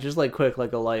 Yeah, just, like, quick,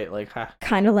 like, a light, like, huh.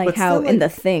 Kind of like But how still, in like-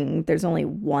 The Thing, there's only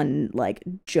one, like,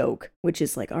 joke, which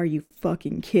is like, are you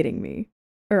fucking kidding me?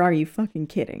 Or are you fucking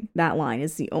kidding? That line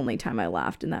is the only time I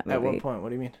laughed in that movie. At what point? What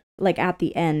do you mean? Like at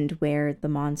the end where the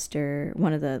monster,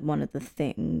 one of the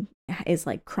thing is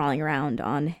like crawling around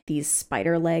on these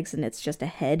spider legs and it's just a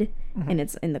head and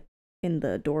it's in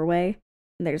the doorway.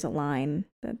 And there's a line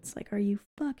that's like, are you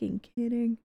fucking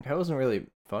kidding? That wasn't really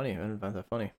funny. I didn't find that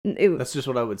funny. That's It, just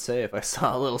what I would say if I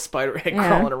saw a little spider head Yeah.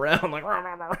 crawling around, like, rah,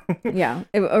 rah, rah. yeah,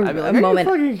 I'd be like, a are you moment,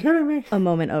 fucking kidding me? a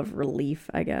moment of relief,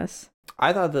 I guess.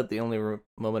 I thought that the only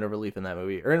moment of relief in that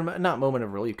movie, or not moment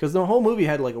of relief, because the whole movie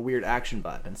had like a weird action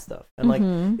vibe and stuff, and like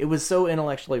it was so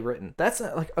intellectually written. That's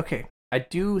not, like, okay, I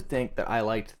do think that I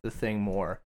liked The Thing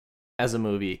more as a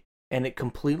movie, and it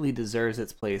completely deserves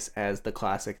its place as the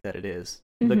classic that it is,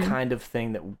 the kind of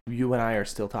thing that you and I are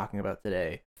still talking about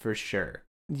today, for sure.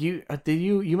 You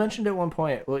mentioned at one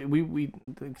point, well, we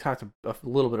talked a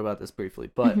little bit about this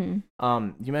briefly, but you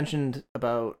mentioned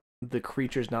about the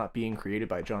creatures not being created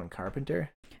by John Carpenter.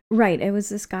 Right, it was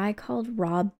this guy called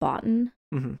Rob Bottin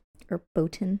or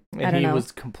Botin. And I don't know. he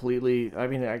was completely, I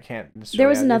mean, I can't necessarily, There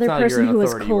was another it's not like person you're an who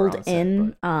was authority, you were called on set,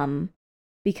 in but-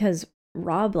 because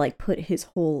Rob like put his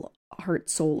whole heart,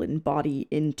 soul, and body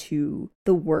into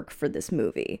the work for this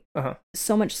movie.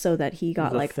 So much so that he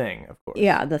got The like Thing, of course.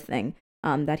 Yeah, The Thing.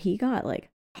 That he got like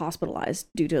hospitalized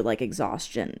due to like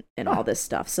exhaustion and all this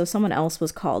stuff. So someone else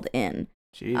was called in.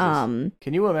 Jesus.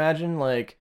 Can you imagine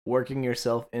like working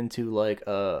yourself into like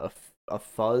a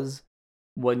fuzz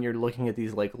when you're looking at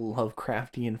these like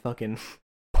Lovecraftian fucking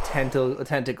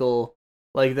tentacle,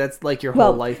 like that's like your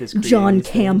whole life is creating John these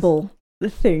things. Campbell, The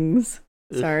Things.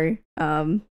 Ugh. Sorry.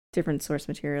 Different source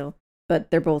material. But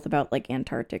they're both about like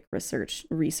Antarctic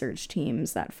research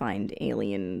teams that find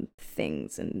alien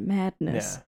things and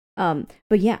madness.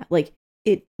 But yeah, like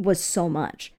it was so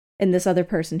much. And this other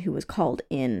person who was called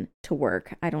in to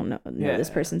work, I don't know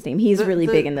this person's name. He's really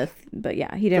big in but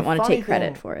yeah, he didn't want to take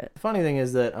credit for it. The funny thing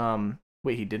is that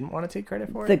wait, he didn't want to take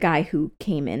credit for it? The guy who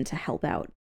came in to help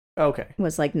out Okay.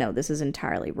 was like, no, this is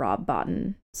entirely Rob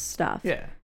Bottin stuff. Yeah.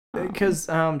 Because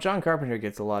John Carpenter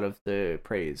gets a lot of the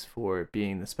praise for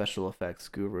being the special effects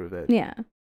guru that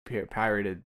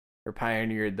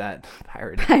pioneered that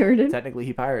Pirated. Technically,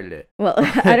 he pirated it. Well,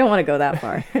 I don't want to go that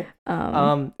far.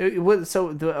 It was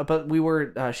but we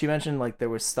were. She mentioned like there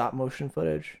was stop motion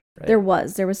footage. Right? There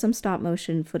was some stop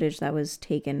motion footage that was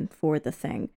taken for The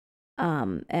Thing,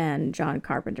 and John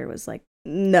Carpenter was like,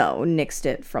 no, nixed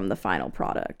it from the final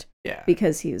product. Yeah,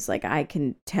 because he was like, I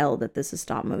can tell that this is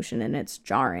stop motion and it's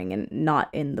jarring and not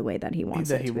in the way that he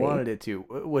wants it to be. Wanted it to,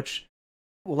 which,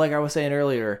 like I was saying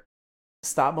earlier,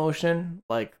 stop motion,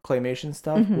 like claymation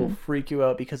stuff, will freak you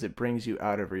out because it brings you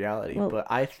out of reality. Well, but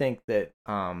I think that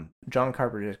John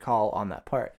Carpenter's call on that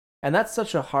part, and that's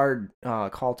such a hard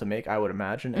call to make, I would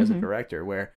imagine, as a director,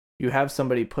 where you have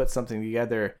somebody put something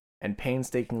together and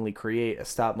painstakingly create a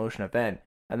stop motion event,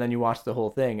 and then you watch the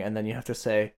whole thing, and then you have to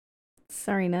say,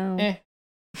 sorry, no.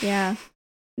 Yeah.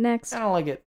 Next. I don't like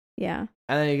it. Yeah.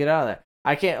 And then you get out of there.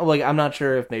 I can't, like, I'm not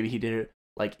sure if maybe he did it,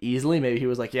 like, easily. Maybe he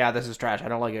was like, yeah, this is trash. I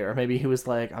don't like it. Or maybe he was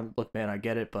like, look, man, I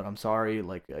get it, but I'm sorry.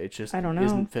 Like, it just I don't know.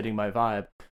 isn't fitting my vibe.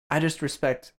 I just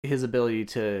respect his ability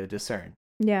to discern.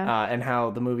 Yeah. And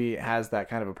how the movie has that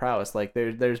kind of a prowess. Like,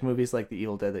 there's movies like The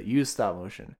Evil Dead that use stop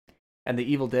motion. And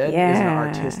The Evil Dead is an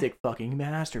artistic fucking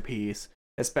masterpiece.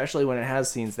 Especially when it has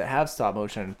scenes that have stop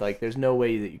motion. Like, there's no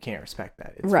way that you can't respect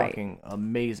that. It's fucking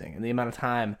amazing. And the amount of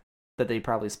time that they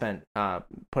probably spent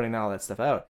putting all that stuff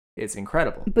out, it's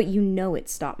incredible. But you know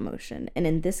it's stop motion. And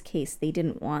in this case, they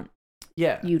didn't want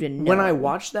you to know. When I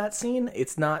watch that scene,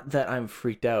 it's not that I'm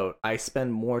freaked out. I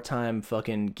spend more time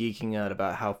fucking geeking out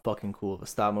about how fucking cool the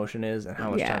stop motion is and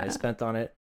how much time I spent on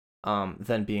it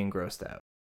than being grossed out.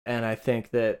 And I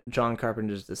think that John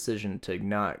Carpenter's decision to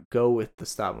not go with the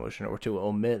stop motion or to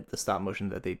omit the stop motion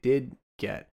that they did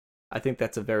get, I think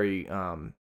that's a very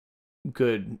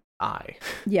good eye.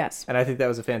 Yes. And I think that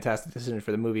was a fantastic decision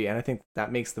for the movie. And I think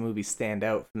that makes the movie stand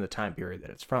out from the time period that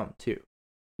it's from, too.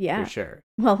 Yeah. For sure.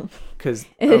 Well, because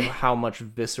of how much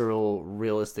visceral,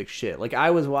 realistic shit. Like, I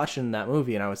was watching that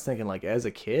movie and I was thinking, like, as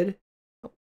a kid,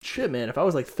 shit, man, if I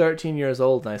was like 13 years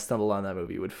old and I stumbled on that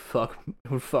movie, it would fuck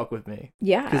with me.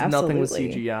 Yeah, because nothing was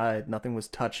CGI, nothing was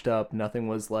touched up, nothing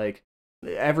was like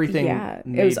everything. Yeah,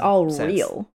 it was all sense.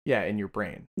 real. Yeah, in your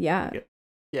brain. Yeah.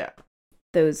 Yeah.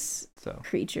 Those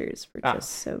creatures were just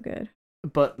so good.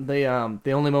 But the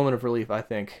only moment of relief, I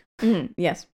think.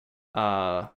 Yes.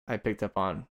 I picked up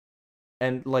on,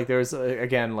 and like there was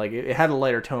again, like it had a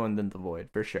lighter tone than The Void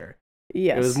for sure.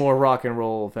 Yes. It was more rock and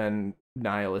roll than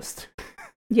nihilist.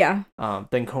 Yeah.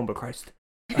 Than Cobra Christ.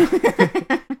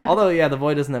 Although, yeah, The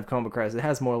Void doesn't have Cobra Christ. It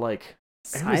has more like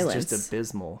silence. It was just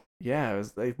abysmal. Yeah, it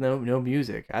was like no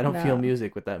music. I don't feel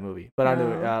music with that movie. But I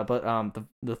knew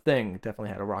the Thing definitely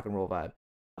had a rock and roll vibe.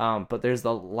 But there's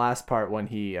the last part when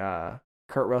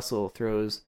Kurt Russell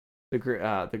throws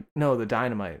the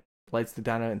dynamite, lights the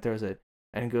dynamite and throws it,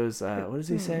 and goes, what does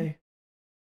he say?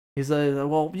 He's like,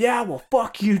 well,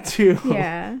 fuck you too.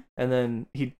 Yeah. And then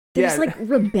there's like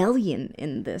rebellion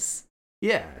in this.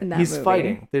 Yeah, he's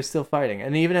fighting. They're still fighting.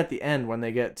 And even at the end, when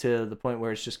they get to the point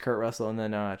where it's just Kurt Russell and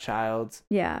then Childs.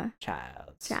 Yeah.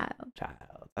 Childs.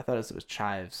 I thought it was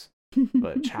Chives,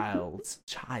 but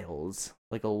Childs.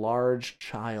 Like a large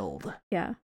child.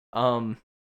 Yeah.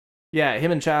 Yeah,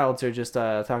 him and Childs are just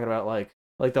talking about like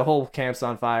the whole camp's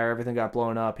on fire, everything got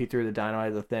blown up, he threw the dynamite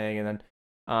at the thing, and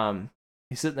then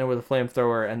he's sitting there with a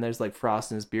flamethrower, and there's like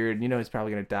frost in his beard, and you know he's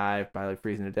probably gonna die by like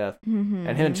freezing to death. Mm-hmm.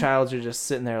 And him and Childs are just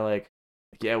sitting there like,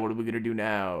 yeah, what are we gonna do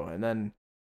now? And then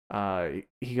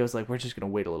he goes like, we're just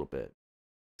gonna wait a little bit.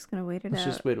 Let's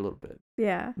just wait a little bit.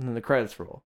 Yeah. And then the credits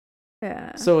roll.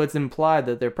 Yeah. So it's implied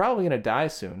that they're probably gonna die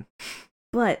soon.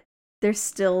 But they're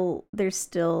still.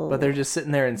 But they're just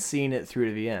sitting there and seeing it through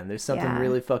to the end. There's something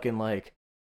really fucking like,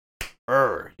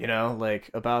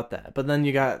 like about that. But then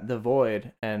you got The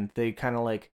Void, and they kind of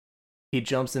like, he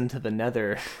jumps into the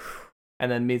Nether,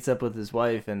 and then meets up with his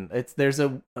wife, and there's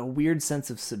a weird sense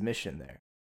of submission there.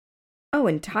 Oh,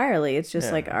 entirely. It's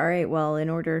just like, all right, well, in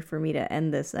order for me to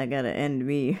end this, I gotta end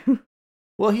me.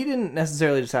 Well, he didn't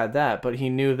necessarily decide that, but he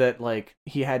knew that like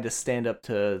he had to stand up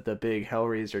to the big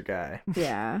Hellraiser guy.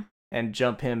 Yeah. And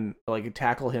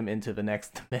tackle him into the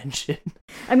next dimension.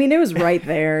 I mean, it was right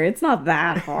there. It's not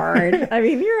that hard. I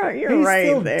mean, you're right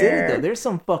still there. Did it, though. There's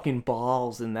some fucking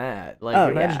balls in that.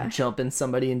 Like, imagine jumping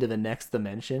somebody into the next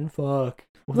dimension. Fuck.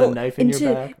 With a knife in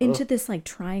your back. Into this like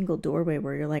triangle doorway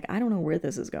where you're like, I don't know where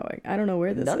this is going. I don't know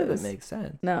where this is. None of it makes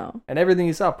sense. No. And everything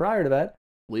you saw prior to that,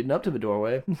 leading up to the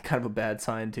doorway, kind of a bad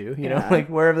sign too. You know, like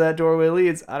wherever that doorway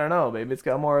leads, I don't know. Maybe it's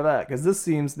got more of that because this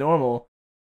seems normal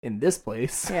in this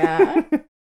place. Yeah.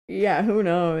 Yeah, who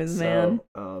knows, man.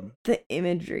 The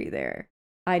imagery there.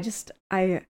 I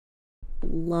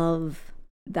love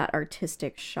that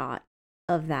artistic shot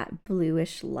of that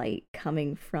bluish light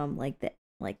coming from like the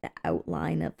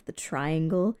outline of the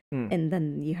triangle, and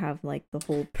then you have like the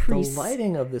whole priest. The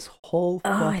lighting of this whole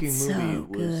fucking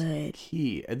movie was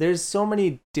key. There's so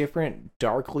many different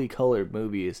darkly colored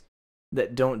movies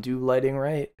that don't do lighting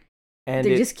right, and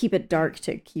they just keep it dark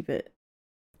to keep it.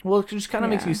 Well, it just kind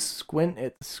of makes you squint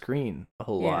at the screen a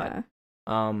whole lot.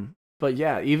 But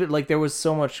yeah, even like there was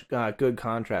so much good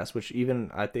contrast, which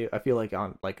even I feel like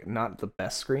on like not the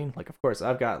best screen. Like of course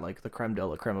I've got like the creme de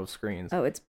la creme of screens. Oh,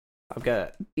 I've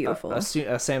got beautiful a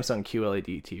Samsung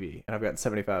QLED TV, and I've got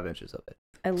 75 inches of it.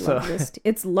 I love this.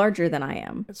 It's larger than I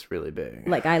am. It's really big.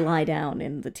 Like I lie down,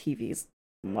 and the TV's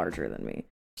larger than me.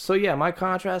 So yeah, my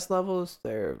contrast levels,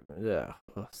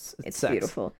 it's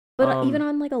beautiful. But even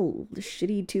on like a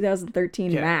shitty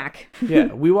 2013 Mac.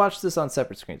 Yeah, we watched this on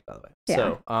separate screens, by the way.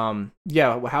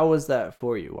 Yeah. So, how was that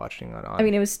for you watching on? I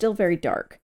mean, it was still very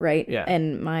dark, right? Yeah.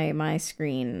 And my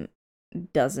screen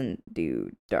doesn't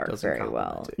do dark very complement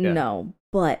well. it, yeah. No,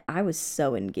 but I was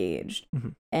so engaged.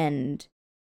 Mhm. And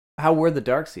how were the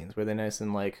dark scenes? Were they nice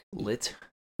and like lit?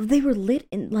 they were lit,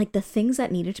 and like the things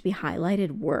that needed to be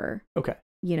highlighted were. Okay.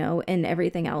 You know, and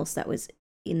everything else that was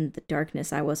in the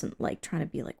darkness, I wasn't like trying to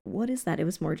be like, what is that? It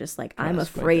was more just like, I'm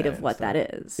afraid of what that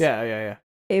is. Yeah.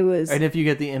 It was. And if you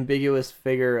get the ambiguous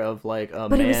figure of like a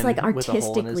but man it was like with a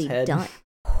hole in his artistically head. done.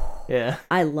 Yeah.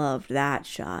 I loved that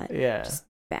shot. Yeah. Just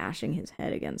bashing his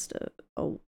head against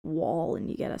a wall, and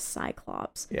you get a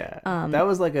cyclops. Yeah. Um, that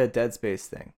was like a Dead Space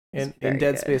thing. In very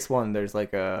Dead good. Space 1, there's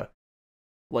like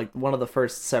one of the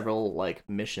first several like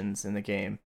missions in the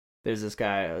game. There's this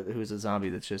guy who's a zombie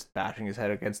that's just bashing his head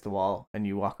against the wall, and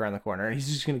you walk around the corner, and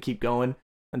he's just gonna keep going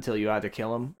until you either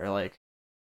kill him or like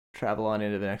travel on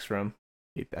into the next room.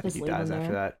 I think Just he leave dies him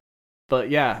after there. that. But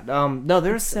yeah, no,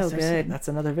 there's so good. That's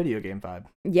another video game vibe.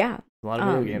 Yeah. A lot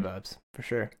of video game vibes for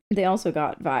sure. They also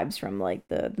got vibes from like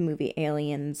the movie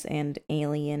Aliens and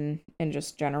Alien and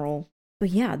just general. But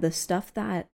yeah, the stuff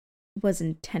that was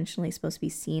intentionally supposed to be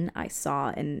seen, I saw,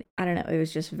 and I don't know, it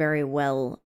was just very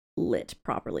well lit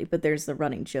properly. But there's the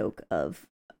running joke of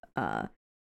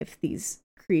if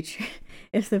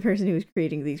the person who was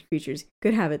creating these creatures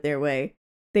could have it their way,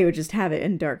 they would just have it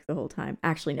in dark the whole time.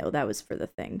 Actually, no, that was for The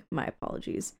Thing. My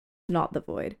apologies. Not The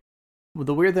Void. Well,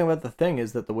 the weird thing about The Thing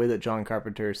is that the way that John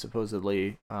Carpenter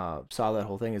supposedly saw that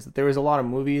whole thing is that there was a lot of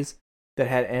movies that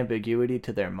had ambiguity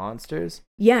to their monsters.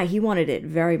 Yeah, he wanted it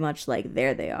very much like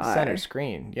there they are. Center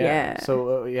screen. Yeah. Yeah.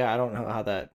 So I don't know how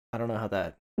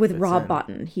that With fits Rob in.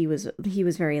 Bottin, he was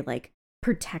very like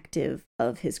protective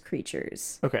of his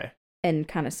creatures Okay. and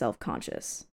kind of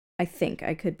self-conscious. I think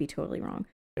I could be totally wrong.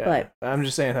 Yeah. But- I'm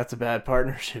just saying that's a bad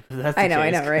partnership. If that's the I know,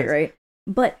 case, right.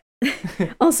 But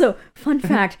also, fun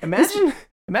fact.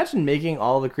 Imagine making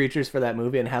all the creatures for that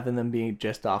movie and having them being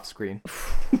just off screen.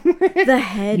 the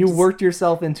heads. You worked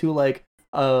yourself into like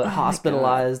a my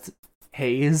hospitalized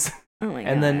haze, Oh my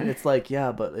and God. then it's like,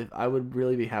 yeah, but I would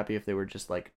really be happy if they were just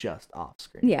off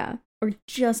screen. Yeah, or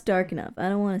just dark enough. I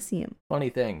don't want to see him. Funny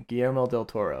thing, Guillermo del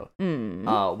Toro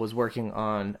Mm. was working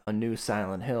on a new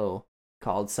Silent Hill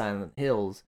called Silent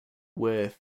Hills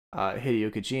with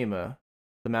Hideo Kojima,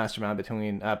 the mastermind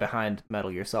behind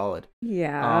Metal Gear Solid.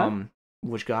 Yeah.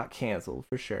 Which got canceled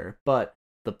for sure. But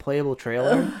the playable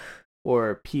trailer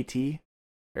or PT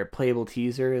or playable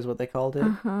teaser is what they called it.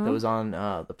 Uh-huh. That was on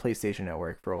the PlayStation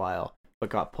Network for a while, but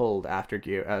got pulled after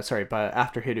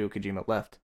after Hideo Kojima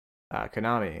left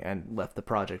Konami and left the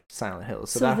project Silent Hill.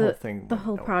 So that whole thing, The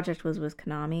whole project was with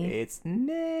Konami. it's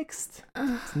nixed.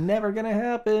 It's never gonna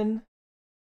happen.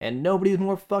 And nobody's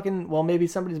more fucking, well, maybe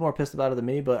somebody's more pissed about it than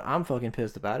me, but I'm fucking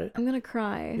pissed about it. I'm gonna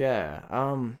cry. Yeah.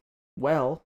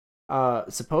 Well,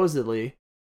 supposedly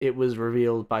it was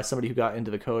revealed by somebody who got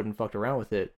into the code and fucked around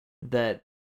with it that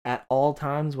at all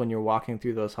times when you're walking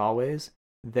through those hallways,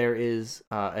 there is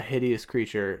a hideous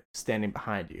creature standing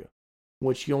behind you,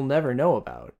 which you'll never know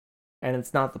about. And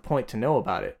it's not the point to know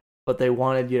about it, but they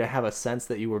wanted you to have a sense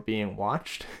that you were being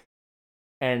watched.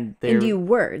 And you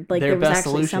were like, their there was best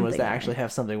actually solution was something to there. actually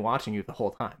have something watching you the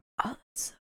whole time. Oh,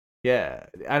 that's... Yeah,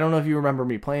 I don't know if you remember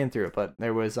me playing through it, but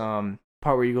there was part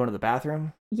where you go into the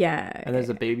bathroom yeah. and there's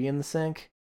a baby in the sink.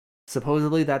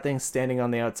 Supposedly that thing's standing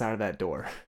on the outside of that door,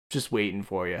 just waiting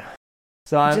for you.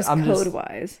 So I'm code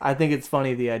wise. I think it's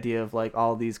funny the idea of like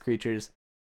all these creatures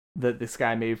that this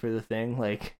guy made for the thing.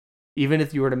 Like, even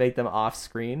if you were to make them off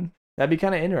screen, that'd be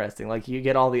kind of interesting. Like, you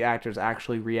get all the actors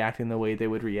actually reacting the way they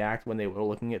would react when they were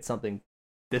looking at something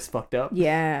this fucked up.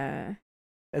 Yeah.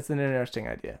 That's an interesting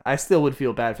idea. I still would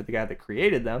feel bad for the guy that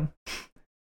created them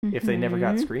if they never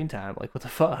got Mhm. screen time. Like, what the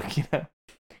fuck, you know?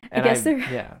 I guess they're...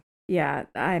 Yeah. Yeah,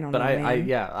 I don't know, But man.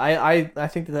 I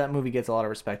think that movie gets a lot of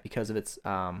respect because of its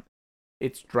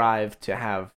drive to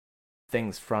have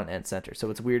things front and center. So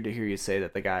it's weird to hear you say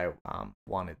that the guy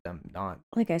wanted them not.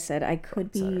 Like I said, I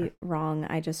could be Center. wrong.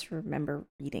 I just remember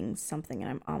reading something, and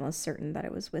I'm almost certain that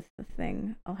it was with The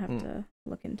Thing. I'll have to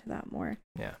look into that more.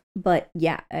 Yeah. But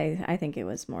yeah, I think it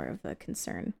was more of a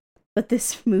concern. But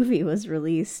this movie was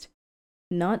released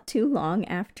not too long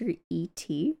after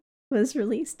E.T. was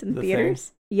released in The theaters.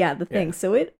 Thing? Yeah, The Thing. Yeah.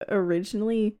 So it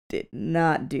originally did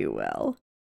not do well.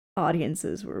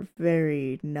 Audiences were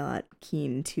very not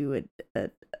keen to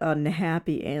an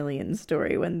unhappy alien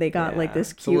story when they got like Yeah,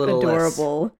 this it's a cute, little less-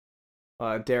 adorable.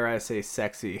 Dare I say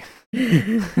sexy?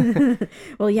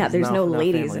 Well, yeah, It's there's no not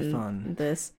ladies family in fun.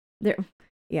 this. There,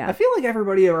 Yeah. I feel like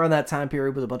everybody around that time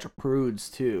period was a bunch of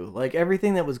prudes too. Like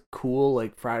everything that was cool,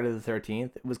 like Friday the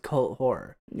 13th, it was cult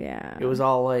horror. Yeah. It was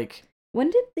all like when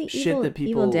did the shit Evil, that people-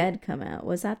 Evil Dead come out?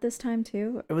 Was that this time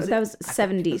too? It was- That was I think it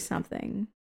 70 was- something.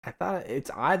 I thought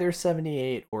it's either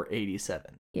 78 or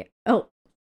 87. Yeah. Oh.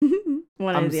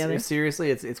 One or the other.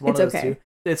 Seriously, it's one It's of those okay. two.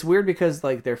 It's weird because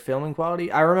like their filming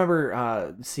quality. I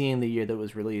remember seeing the year that it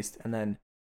was released and then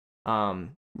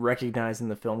recognizing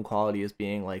the film quality as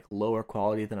being like lower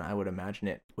quality than I would imagine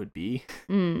it would be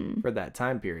for that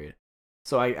time period.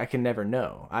 So I can never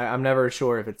know. I'm never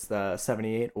sure if it's the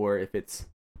 78 or if it's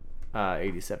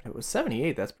 87. It was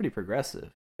 78. That's pretty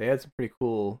progressive. They had some pretty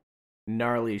cool,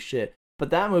 gnarly shit. But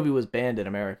that movie was banned in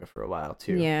America for a while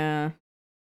too. Yeah.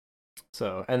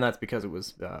 So, and that's because it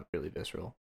was really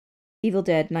visceral. Evil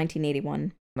Dead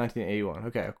 1981 1981.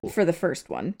 Okay, cool. for the first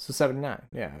one. So 79.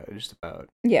 Yeah, just about.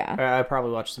 Yeah. I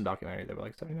probably watched some documentary that were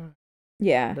like 79.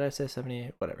 Yeah. Did I say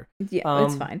 78? Whatever. Yeah,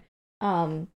 it's fine.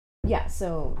 Yeah,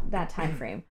 so that time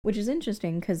frame, which is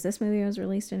interesting because this movie was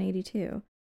released in 82,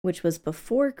 which was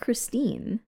before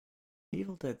Christine.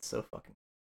 Evil Dead's so fucking.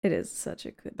 It is such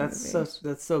a good movie.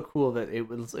 That's so cool that it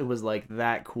was like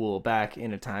that cool back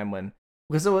in a time when,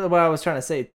 because what I was trying to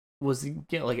say was, you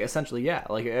know, like essentially, yeah,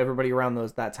 like everybody around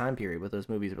that time period with those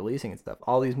movies releasing and stuff,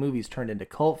 all these movies turned into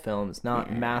cult films,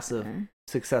 not massive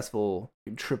successful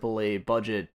AAA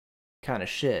budget kind of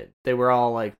shit. They were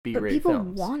all like B-rate people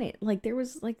films. want it. Like there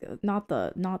was like not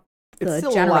the It's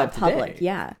still general alive public. today.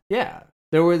 Yeah. Yeah,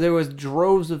 there was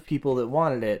droves of people that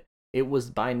wanted it. It was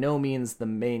by no means the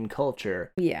main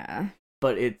culture, Yeah.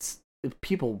 but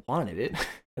people wanted it.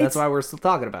 That's why we're still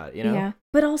talking about it, you know? Yeah.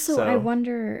 But also I So-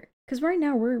 wonder, because right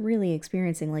now we're really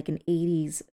experiencing like an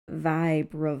 80s vibe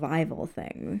revival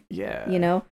thing. Yeah. You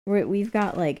know, we've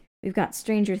got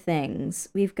Stranger Things,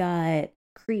 we've got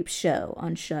Creep Show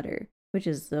on Shudder, which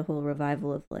is the whole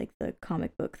revival of like the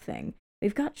comic book thing.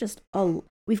 We've got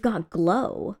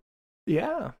Glow.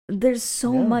 Yeah. There's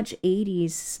so Yeah. much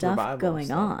 80s stuff Revival going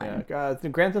stuff, on. Yeah. The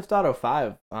Grand Theft Auto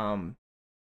 5,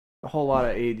 a whole lot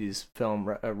of 80s film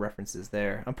references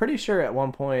there. I'm pretty sure at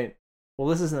one point, well,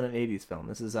 this isn't an 80s film.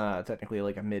 This is technically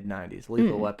like a mid-90s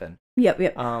Lethal Weapon. Yep.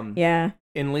 Yeah.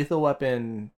 In Lethal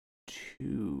Weapon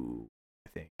 2, I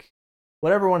think.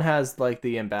 Whatever one has like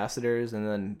the ambassadors,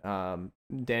 and then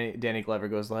Danny Glover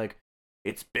goes like,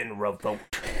 "It's been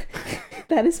revoked."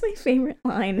 That is my favorite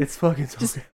line. It's fucking so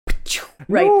Just good.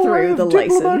 right No, through I have the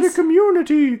diplomatic license.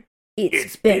 community.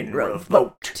 It's been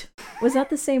revoked. Was that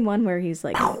the same one where he's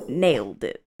like, nailed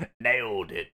it?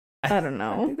 Nailed it. I don't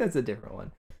I know. think that's a different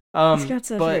one. He's got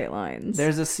such but great lines.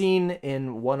 There's a scene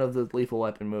in one of the Lethal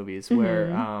Weapon movies where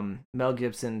Mel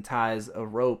Gibson ties a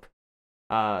rope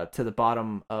to the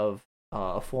bottom of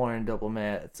a foreign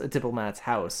diplomat's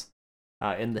house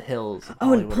in the hills. of and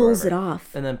Hollywood or pulls it wherever,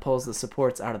 off. and then pulls the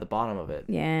supports out of the bottom of it.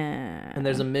 Yeah. And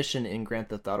there's a mission in Grand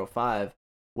Theft Auto 5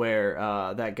 where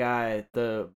that guy,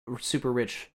 the super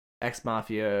rich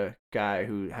ex-mafia guy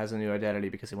who has a new identity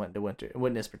because he went into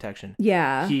witness protection,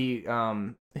 Yeah. he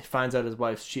finds out his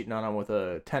wife's cheating on him with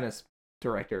a tennis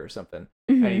director or something,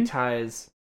 Mhm. and he ties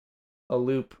a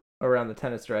loop around the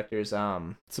tennis director's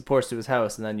supports to his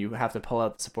house, and then you have to pull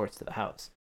out the supports to the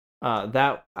house.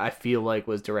 That I feel like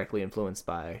was directly influenced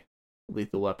by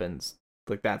Lethal Weapons,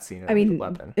 like that scene. I mean, Lethal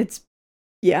Weapon. it's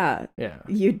yeah. Yeah.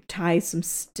 You tie some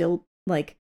stilt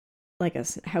like a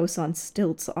house on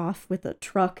stilts off with a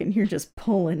truck, and you're just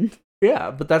pulling.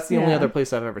 Yeah, but that's the only Yeah. other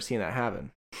place I've ever seen that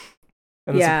happen.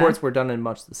 And the Yeah. supports were done in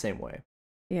much the same way.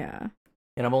 Yeah.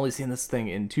 And I've only seen this thing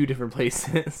in 2 different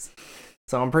places.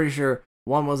 So I'm pretty sure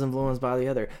one was influenced by the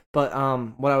other. But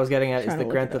what I was getting at is Trying to that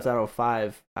look Grand it Theft up. Auto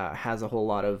 5 has a whole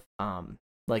lot of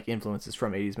like influences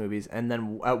from 80s movies. And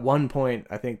then at one point,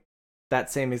 I think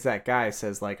that same exact guy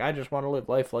says like, I just want to live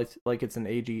life like it's an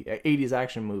 80s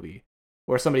action movie.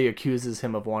 Or somebody accuses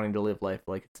him of wanting to live life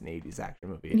like it's an 80s action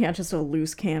movie. Yeah, just a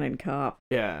loose cannon cop.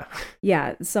 Yeah.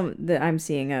 Yeah, I'm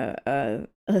seeing a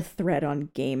thread on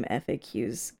Game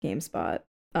FAQs, GameSpot.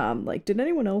 Like, did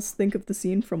anyone else think of the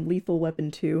scene from Lethal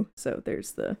Weapon 2? So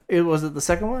there's the Was it the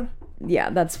second one? yeah,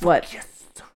 that's what.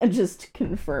 Yes. Just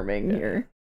confirming here.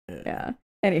 Yeah.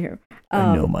 Anywho,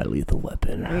 I know my lethal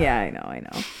weapon. Yeah, I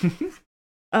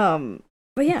know.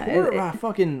 But yeah, Poor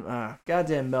fucking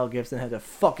goddamn Mel Gibson had to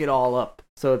fuck it all up.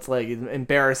 So it's like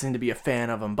embarrassing to be a fan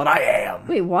of him, but I am.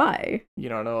 wait, why? You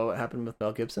don't know what happened with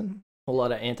Mel Gibson? A whole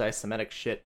lot of anti-Semitic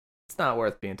shit. It's not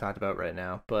worth being talked about right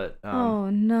now, but Oh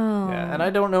no. yeah, and I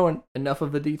don't know enough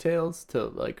of the details to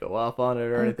like go off on it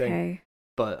or anything. Okay.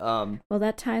 But Well,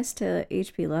 that ties to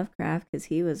H.P. Lovecraft because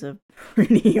he was a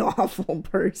pretty awful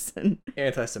person.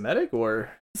 anti-Semitic or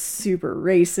super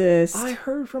racist. I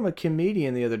heard from a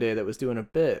comedian the other day that was doing a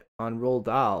bit on Roald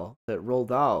Dahl that Roald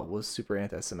Dahl was super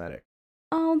anti-Semitic.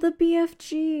 Oh, the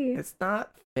BFG. It's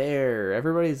not fair.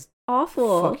 Everybody's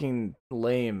Awful. fucking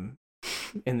lame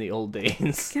in the old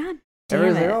days. God damn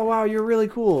Everybody's it. like, oh wow, you're really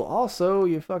cool. Also,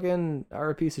 you fucking are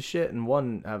a piece of shit in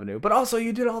one avenue. But also,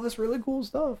 you did all this really cool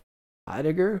stuff.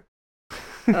 Heidegger.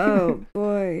 Oh,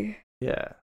 boy. Yeah.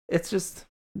 It's just...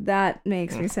 That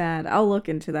makes me sad. I'll look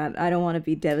into that. I don't want to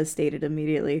be devastated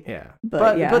immediately. Yeah.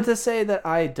 But yeah. But to say that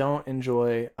I don't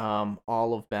enjoy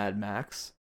all of Mad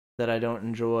Max, that I don't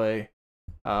enjoy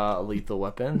Lethal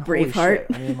Weapon. holy Braveheart. shit,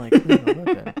 I mean, like, Lethal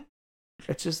Weapon.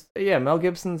 It's just, yeah, Mel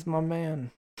Gibson's my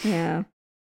man. Yeah.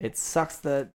 It sucks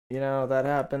that, that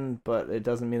happened, but it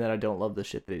doesn't mean that I don't love the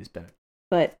shit that he's been in.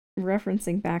 But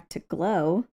referencing back to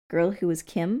Glow, girl who was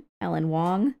Kim, Ellen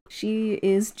Wong, she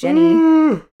is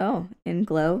Jenny. In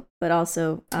Glow, but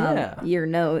also Yeah. Your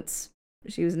Notes.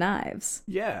 She was Knives.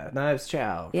 Yeah, Knives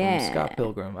Chow from Yeah. Scott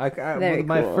Pilgrim. Very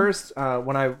my cool. first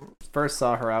when I first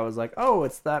saw her, I was like, oh,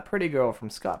 it's that pretty girl from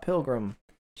Scott Pilgrim.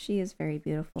 She is very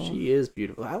beautiful. She is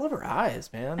beautiful. I love her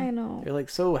eyes, man. I know. You're like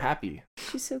so happy.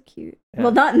 She's so cute. Yeah.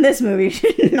 Well, not in this movie.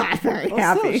 She's not very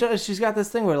happy. Still, she's got this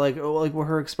thing where where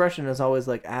her expression is always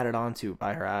like added onto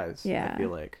by her eyes. Yeah. I feel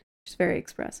like. She's very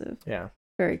expressive. Yeah.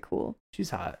 Very cool.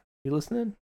 She's hot. You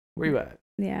listening? Where you at?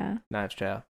 Yeah. Knives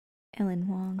Chow. Ellen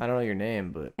Wong. I don't know your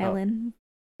name, but Ellen.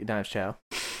 Knives Chow.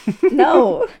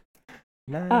 No.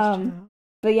 Knives Chow.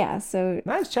 But yeah, so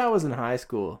Knives Chow was in high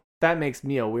school. That makes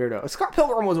me a weirdo. Scott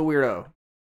Pilgrim was a weirdo.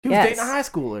 He was Yes. dating a high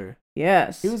schooler.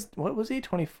 yes. He was, what was he,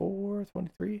 24,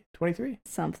 23? 23?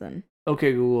 something.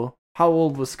 Okay, Google. How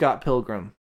old was Scott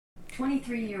Pilgrim?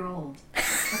 23-year-old.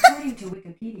 According to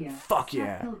Wikipedia. Fuck Scott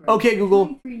yeah. Pilgrim, Okay,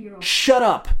 Google. 23-year-old. Shut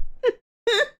up.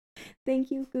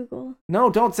 Thank you, Google. No,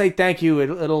 don't say thank you.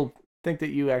 It'll think that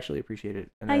you actually appreciate it.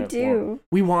 and I then it do. won't.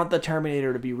 We want the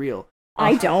Terminator to be real.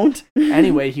 I don't.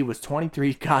 Anyway, he was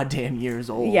 23 goddamn years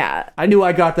old. Yeah. I knew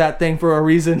I got that thing for a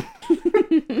reason.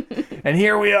 And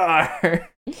here we are.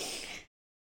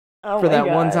 Oh For my that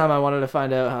one God. time I wanted to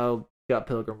find out how Scott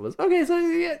Pilgrim was. Okay, so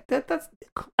yeah, that's...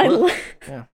 I Look,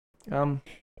 lo-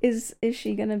 Is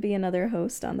she gonna be another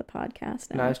host on the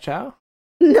podcast now? Knives Chow?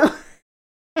 No.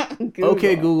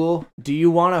 Okay, Google. Do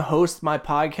you want to host my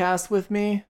podcast with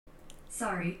me?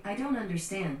 Sorry, I don't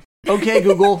understand. Okay,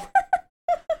 Google.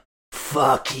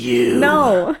 Fuck you.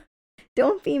 No.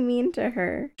 Don't be mean to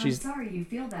her. She's- I'm sorry you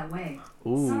feel that way.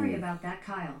 Ooh. Sorry about that,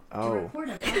 Kyle. Oh. To report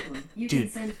a problem, you Dude. can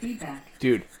send feedback.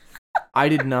 Dude, I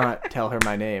did not tell her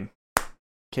my name.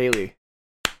 Kaylee.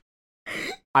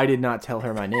 I did not tell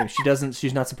her my name.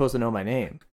 She's not supposed to know my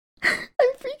name.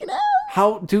 I'm freaking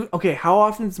out. How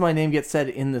often does my name get said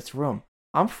in this room?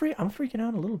 I'm freaking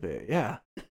out a little bit. Yeah.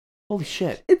 Holy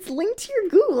shit. It's linked to your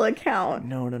Google account.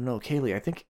 No, Kaylee, I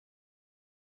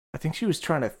think she was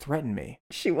trying to threaten me.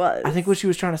 She was. I think what she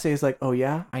was trying to say is like, "Oh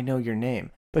yeah, I know your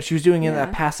name." But she was doing it in that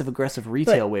Yeah. passive aggressive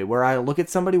retail way where I look at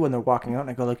somebody when they're walking out and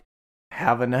I go like,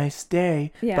 "Have a nice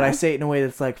day." Yeah. But I say it in a way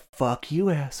that's like, "Fuck you,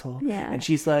 asshole." Yeah. And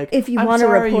she's like, If you "I'm want to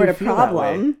sorry report you a feel that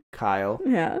way, problem. Kyle."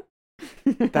 Yeah.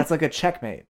 That's like a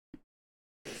checkmate.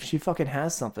 If she fucking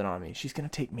has something on me, she's gonna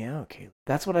take me out, Kaylee.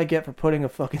 That's what I get for putting a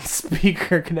fucking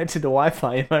speaker connected to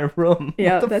Wi-Fi in my room.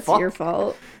 Yeah, What the that's fuck? your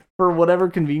fault. For whatever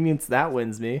convenience that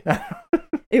wins me.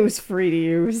 It was free to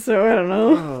you, so I don't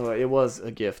know. Oh, it was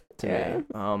a gift to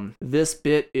Yeah. me. This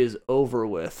bit is over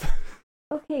with.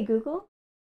 Okay, Google.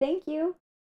 Thank you.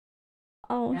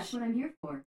 Oh. That's what I'm here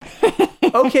for.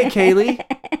 Okay, Kaylee.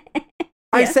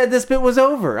 I Yeah. said this bit was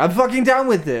over. I'm fucking done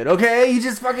with it, okay? You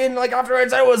just fucking, like, after I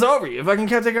said it was over, you fucking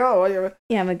kept it going.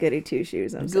 Yeah, I'm a goody two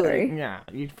shoes. I'm sorry. Yeah,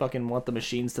 you fucking want the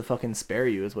machines to fucking spare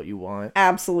you is what you want.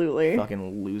 Absolutely.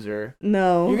 Fucking loser.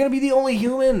 No. You're gonna be the only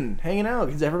human hanging out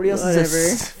because everybody else is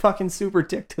Whatever. a fucking super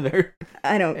dick to their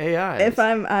I don't. AI. If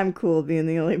I'm cool being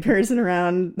the only person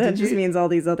around, that Did just you- means all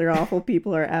these other awful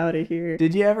people are out of here.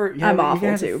 Did you ever? I'm you awful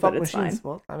guys too, fuck but it's machines? fine.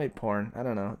 Well, I made porn. I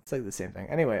don't know. It's like the same thing.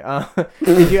 Anyway,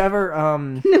 did you ever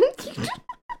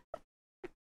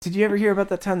Did you ever hear about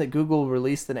that time that Google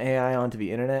released an AI onto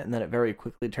the internet and then it very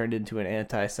quickly turned into an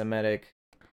anti-Semitic,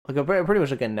 like a pretty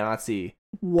much like a Nazi?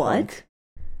 What? punk?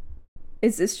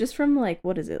 Is this just from like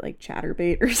what is it like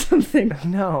ChatterBait or something?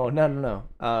 No.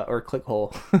 Or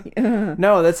Clickhole. Uh,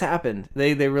 No, that's happened.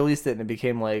 They released it and it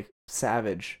became like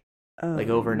savage, like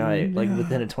oh, overnight, like no.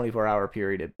 within a 24-hour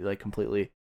period. It like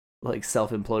completely like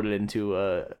self-imploded into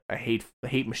a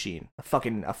hate machine, a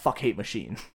fuck hate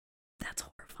machine. That's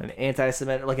horrifying. An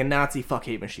anti-Semitic, like a Nazi fuck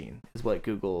hate machine is what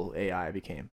Google AI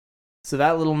became. So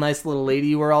that nice little lady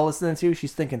you were all listening to,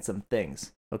 she's thinking some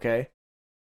things, okay?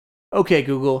 Okay,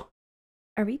 Google.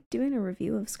 Are we doing a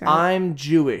review of Scarlet? I'm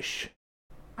Jewish.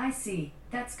 I see.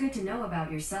 That's good to know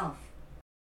about yourself.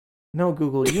 No,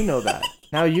 Google, you know that.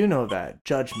 Now you know that.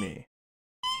 Judge me.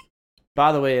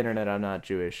 By the way, internet, I'm not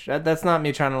Jewish. That's not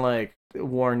me trying to like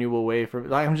warn you away from.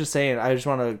 Like, I'm just saying. I just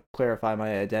want to clarify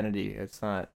my identity. It's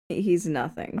not. He's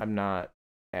nothing. I'm not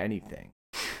anything.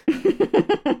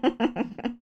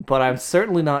 But I'm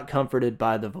certainly not comforted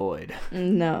by the void.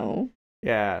 No.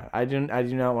 Yeah, I do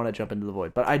not want to jump into the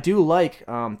void, but I do like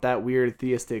that weird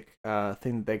theistic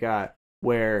thing that they got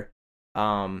where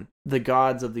the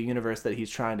gods of the universe that he's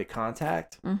trying to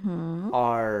contact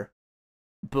are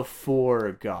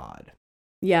before God.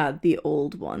 Yeah, the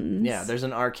old ones. Yeah, there's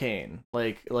an arcane,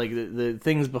 like the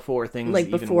things before things, like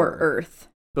even before were. Earth.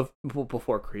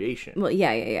 Before creation. Well,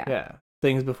 yeah. Yeah,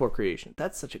 things before creation.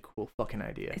 That's such a cool fucking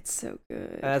idea. It's so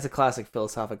good. And that's a classic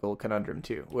philosophical conundrum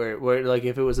too, where like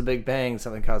if it was a Big Bang,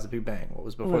 something caused a Big Bang. What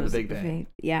was before What was the Big the Bang?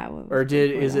 Yeah. Or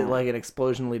is it like an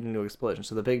explosion leading to an explosion?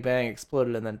 So the Big Bang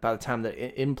exploded, and then by the time that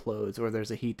it implodes, or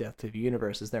there's a heat death to the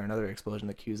universe, is there another explosion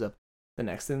that cues up the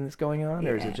next thing that's going on,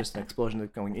 or is it just an explosion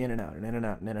that's going in and out and in and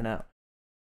out and in and out?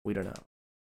 We don't know.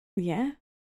 Yeah.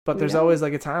 But there's don't. always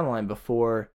like a timeline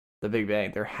before the Big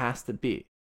Bang. There has to be.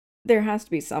 There has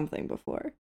to be something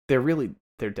before. There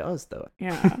does though.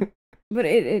 Yeah. But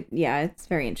it's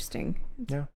very interesting.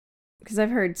 Yeah. Because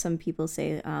I've heard some people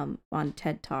say on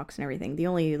TED Talks and everything, the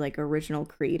only like original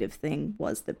creative thing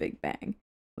was the Big Bang,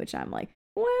 which I'm like,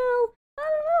 well, I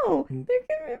don't know.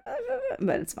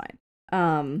 But it's fine.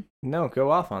 No,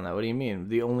 go off on that. What do you mean?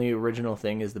 The only original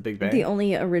thing is the Big Bang? The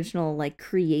only original like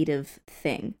creative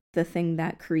thing, the thing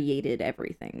that created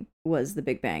everything, was the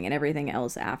Big Bang, and everything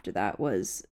else after that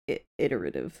was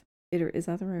iterative. Is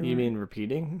that the right word? You mean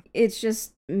repeating? It's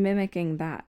just mimicking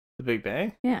that. The Big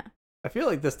Bang? Yeah. I feel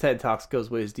like this TED Talks goes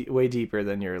way deeper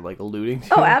than you're like alluding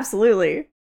to. Oh, absolutely.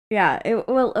 Yeah. It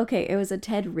was a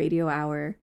TED Radio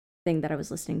Hour thing that I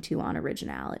was listening to on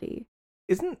originality.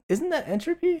 Isn't that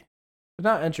entropy?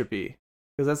 Not entropy,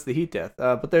 because that's the heat death.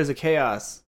 But there's a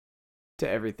chaos to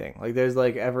everything. Like there's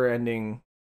like never-ending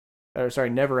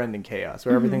chaos,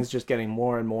 where everything's just getting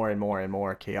more and more and more and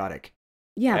more chaotic.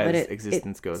 Yeah, as but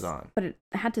existence goes on. But it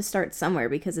had to start somewhere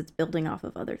because it's building off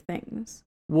of other things.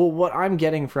 Well, what I'm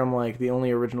getting from like the only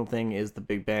original thing is the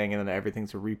Big Bang, and then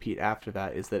everything's a repeat after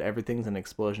that, is that everything's an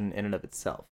explosion in and of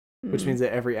itself, which means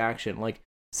that every action, like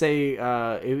say,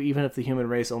 even if the human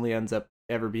race only ends up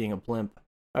ever being a blip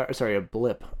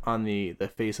on the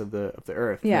face of the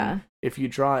Earth. Yeah. If you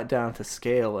draw it down to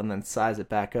scale and then size it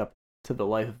back up to the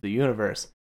life of the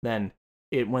universe, then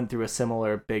it went through a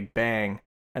similar Big Bang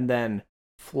and then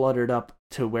fluttered up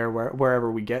to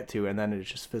wherever we get to, and then it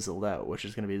just fizzled out, which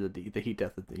is going to be the heat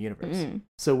death of the universe.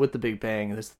 So with the Big Bang,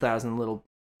 there's 1,000 little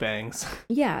bangs.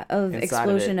 Yeah, of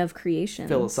explosion of creation.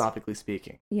 Philosophically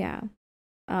speaking. Yeah.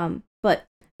 But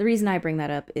the reason I bring that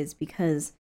up is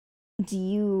because, do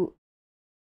you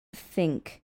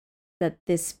think that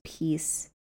this piece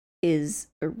is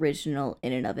original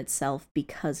in and of itself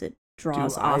because it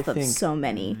draws off of so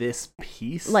many? This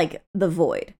piece? Like the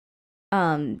void.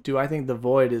 Do I think the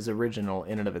void is original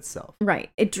in and of itself? Right.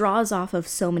 It draws off of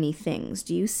so many things.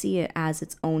 Do you see it as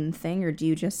its own thing, or do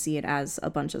you just see it as a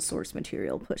bunch of source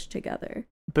material pushed together?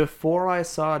 Before I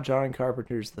saw John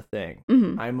Carpenter's The Thing,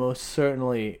 I most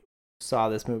certainly saw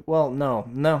this movie. Well, no,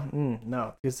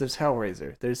 because there's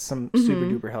Hellraiser. There's some super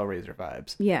duper Hellraiser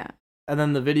vibes. Yeah. And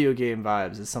then the video game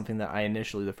vibes is something that I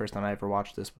initially, the first time I ever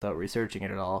watched this without researching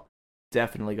it at all,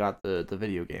 definitely got the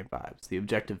video game vibes, the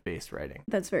objective-based writing.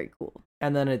 That's very cool.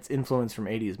 And then it's influenced from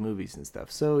 80s movies and stuff.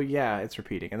 So yeah, it's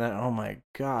repeating. And then, oh my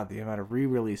god, the amount of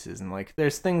re-releases. And like,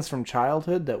 there's things from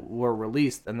childhood that were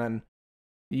released, and then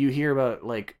you hear about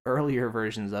like earlier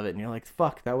versions of it, and you're like,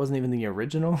 fuck, that wasn't even the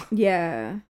original.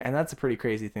 Yeah. And that's a pretty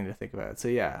crazy thing to think about. So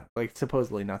yeah, like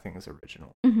supposedly nothing is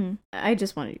original. I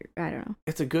just wanted I don't know.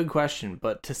 It's a good question,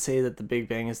 but to say that the Big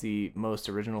Bang is the most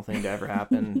original thing to ever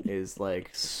happen is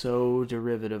like so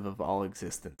derivative of all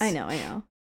existence. I know.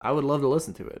 I would love to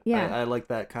listen to it. Yeah. I like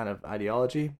that kind of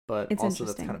ideology, but It's also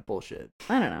that's interesting. kind of bullshit.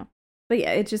 I don't know. But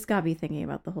yeah, it just got me thinking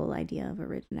about the whole idea of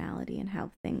originality and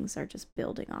how things are just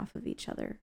building off of each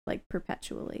other, like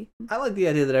perpetually. I like the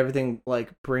idea that everything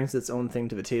like brings its own thing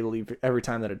to the table every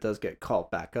time that it does get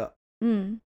called back up.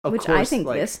 Of Which course, I think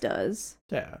like, this does.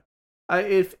 Yeah.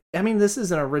 This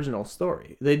is an original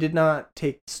story. They did not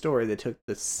take the story, they took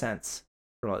the sense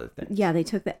from other things. Yeah, they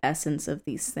took the essence of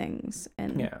these things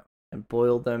and and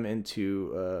boiled them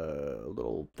into a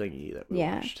little thingy that we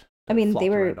watched. I mean, flopped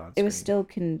around on it was screen. still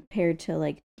compared to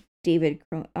like David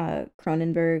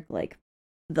Cronenberg, like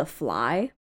The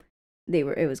Fly.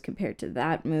 it was compared to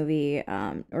that movie,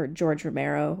 or George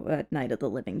Romero, Night of the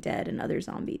Living Dead, and other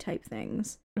zombie type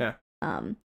things. Yeah.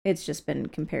 It's just been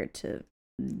compared to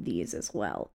these as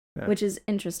well, Yeah. which is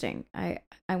interesting. I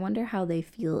wonder how they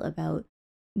feel about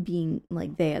being,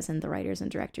 like, they, as in the writers and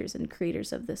directors and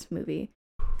creators of this movie,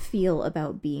 feel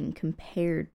about being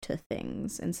compared to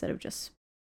things instead of just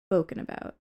spoken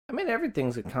about. I mean,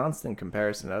 everything's a constant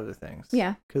comparison to other things.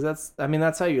 Yeah. Because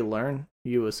that's how you learn.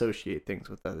 You associate things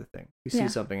with other things. You see Yeah.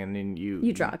 something and then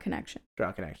You draw a connection.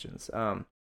 draw connections.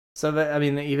 So that, I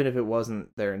mean, even if it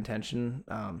wasn't their intention,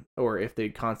 or if they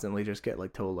constantly just get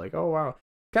like told like, oh wow,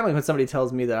 kind of like when somebody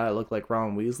tells me that I look like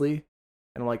Ron Weasley,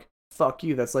 and I'm like, fuck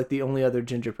you, that's like the only other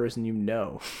ginger person you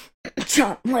know.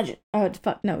 John Legend. Oh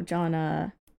fuck no,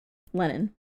 John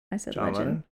Lennon. I said John Legend.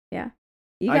 Lennon. Yeah.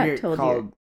 You I got get told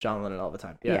called John Lennon all the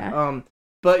time. Yeah. Yeah.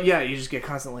 But yeah, you just get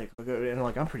constantly like, and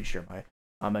like I'm pretty sure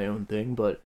I'm my own thing,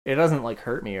 but it doesn't like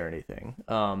hurt me or anything.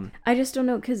 I just don't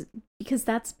know because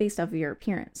that's based off of your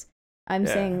appearance. I'm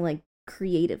Yeah. saying like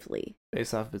creatively.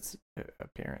 Based off its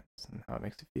appearance and how it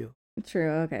makes you feel. True.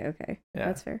 Okay. Yeah.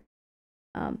 That's fair.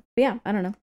 But yeah, I don't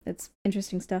know. It's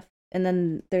interesting stuff. And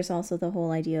then there's also the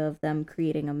whole idea of them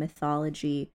creating a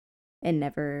mythology and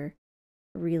never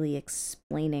really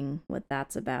explaining what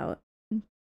that's about.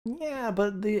 Yeah,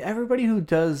 but everybody who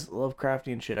does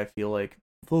Lovecraftian shit, I feel like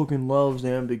fucking loves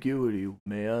ambiguity,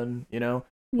 man. You know,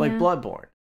 like Yeah.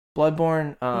 Bloodborne,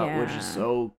 which Yeah. is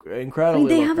so I incredibly.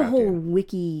 mean, they have a Lovecraftian. whole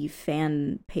wiki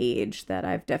fan page that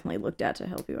I've definitely looked at to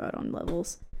help you out on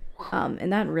levels.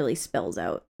 And that really spells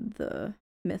out the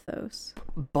mythos.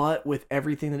 But with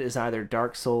everything that is either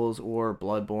Dark Souls or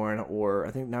Bloodborne, or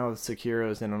I think now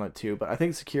Sekiro's in on it too. But I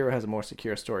think Sekiro has a more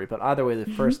secure story. But either way,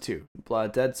 the first two,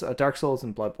 Dark Souls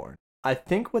and Bloodborne, I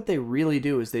think what they really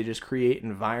do is they just create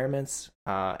environments,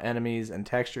 enemies, and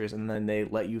textures, and then they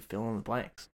let you fill in the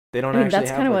blanks. They don't I mean, actually that's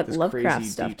have kind of like, what this Lovecraft crazy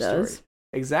stuff deep does. story.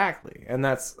 Exactly, and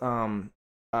that's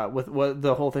with what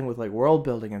the whole thing with like world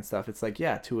building and stuff. It's like,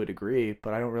 yeah, to a degree,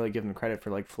 but I don't really give them credit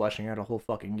for like fleshing out a whole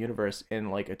fucking universe in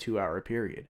like a 2-hour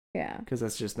period. Yeah. Because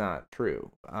that's just not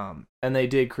true. And they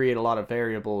did create a lot of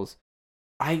variables.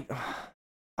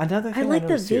 Another thing I like the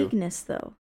noticed, too, vagueness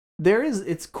though.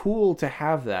 it's cool to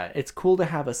have that. It's cool to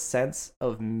have a sense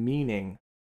of meaning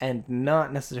and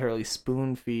not necessarily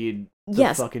spoon feed the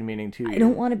Yes. fucking meaning to you. I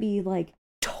don't want to be like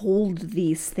told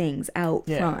these things out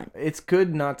front. It's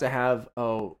good not to have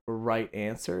a right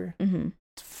answer. Mm-hmm.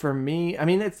 For me, I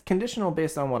mean, it's conditional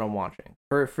based on what I'm watching.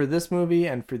 For this movie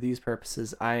and for these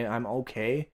purposes, I'm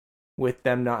okay with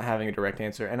them not having a direct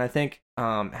answer. And I think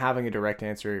having a direct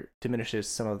answer diminishes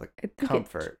some of the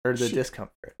comfort or the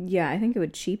discomfort. Yeah, I think it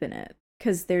would cheapen it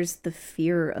because there's the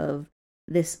fear of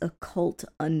this occult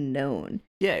unknown.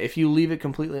 Yeah, if you leave it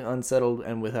completely unsettled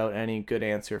and without any good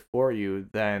answer for you,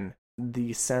 then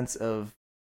the sense of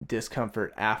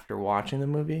discomfort after watching the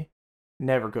movie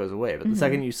never goes away. But the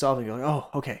second you solve it, you're like, oh,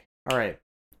 okay, all right.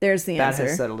 There's the answer. That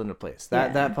has settled into place.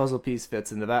 That puzzle piece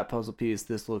fits into that puzzle piece.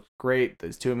 This looks great.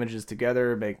 These two images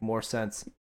together make more sense.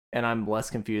 And I'm less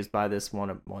confused by this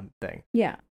one thing.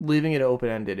 Yeah. Leaving it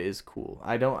open-ended is cool.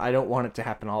 I don't want it to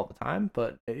happen all the time,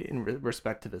 but in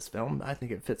respect to this film, I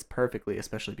think it fits perfectly,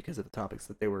 especially because of the topics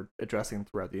that they were addressing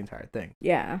throughout the entire thing.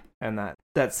 Yeah. And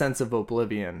that sense of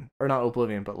oblivion, or not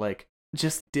oblivion, but like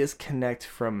just disconnect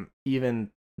from even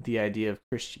the idea of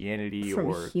Christianity From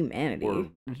or humanity. or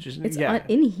just It's yeah.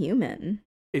 inhuman.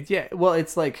 Well,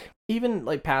 it's like even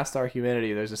like past our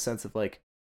humanity, there's a sense of like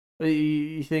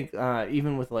you think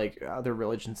even with like other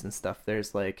religions and stuff,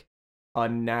 there's like a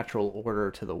natural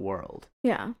order to the world.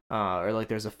 Yeah. Or like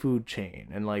there's a food chain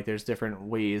and like there's different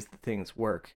ways that things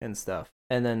work and stuff.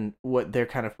 And then what they're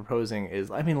kind of proposing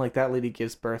is, I mean, like that lady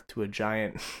gives birth to a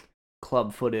giant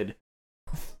club-footed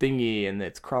thingy and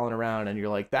it's crawling around and you're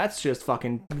like, that's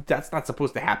not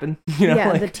supposed to happen. You know, yeah,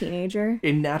 like, the teenager.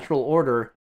 in natural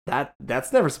order,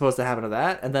 that's never supposed to happen to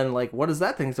that. And then like, what is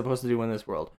that thing supposed to do in this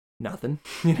world? Nothing.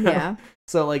 You know? Yeah.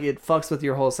 So like it fucks with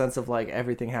your whole sense of like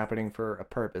everything happening for a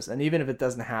purpose. And even if it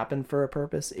doesn't happen for a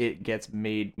purpose, it gets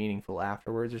made meaningful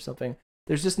afterwards or something.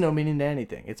 There's just no meaning to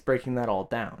anything. It's breaking that all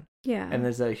down. Yeah. And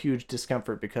there's a huge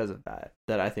discomfort because of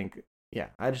that I think, yeah,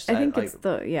 I think like, it's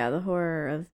the horror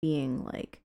of being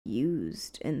like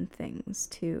used in things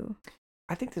too.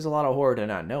 I think there's a lot of horror to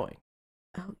not knowing.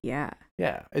 Oh yeah.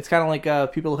 Yeah, it's kind of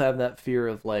like people who have that fear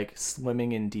of like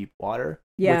swimming in deep water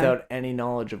without any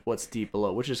knowledge of what's deep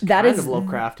below, which is kind of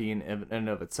Lovecraftian in and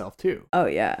of itself too. Oh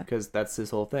yeah. Because that's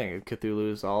his whole thing.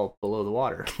 Cthulhu's all below the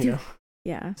water, you know?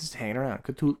 Yeah. Just hanging around.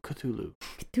 Cthulhu.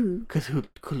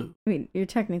 I mean, you're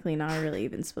technically not really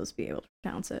even supposed to be able to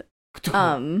pronounce it.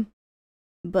 Cthulhu.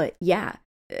 But yeah,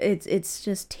 it's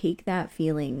just take that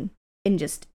feeling and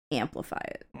just amplify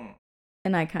it.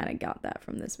 And I kind of got that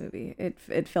from this movie.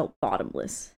 It felt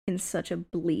bottomless in such a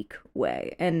bleak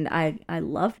way, and I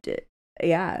loved it.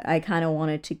 Yeah, I kind of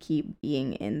wanted to keep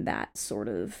being in that sort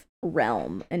of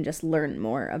realm and just learn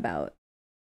more about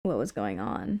what was going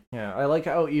on. Yeah, I like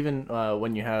how even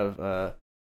when you have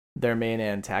their main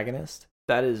antagonist,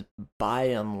 that is by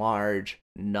and large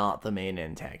not the main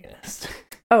antagonist.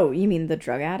 Oh, you mean the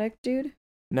drug addict dude?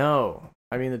 No,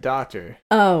 I mean the doctor.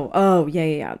 Oh,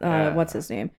 yeah. Yeah. What's his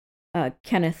name?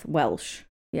 Kenneth Welsh.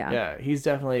 Yeah. Yeah, he's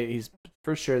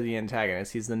for sure the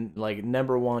antagonist. He's the like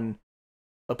number one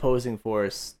opposing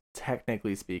force,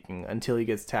 technically speaking, until he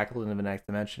gets tackled into the next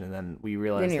dimension, and then we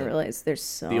realize Then you realize there's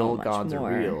so the old much gods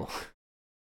more. are real.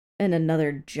 And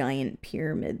another giant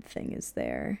pyramid thing is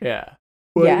there. Yeah.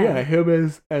 Well, Yeah.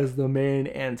 him as the main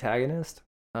antagonist.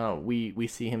 We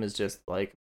see him as just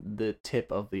like the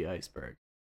tip of the iceberg.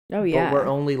 Oh yeah. But we're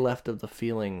only left of the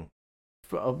feeling.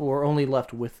 We're only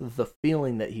left with the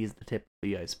feeling that he's the tip of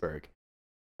the iceberg,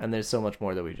 and there's so much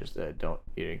more that we just don't.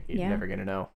 You're never gonna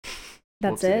know.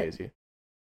 That's Whoopsie-daisy. it.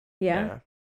 Yeah.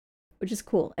 Which is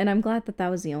cool, and I'm glad that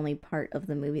was the only part of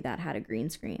the movie that had a green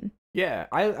screen. Yeah,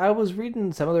 I was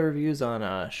reading some of the reviews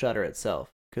on Shudder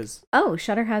itself, because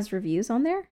Shudder has reviews on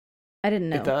there? I didn't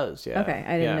know. it does. Yeah. Okay,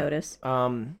 I didn't notice.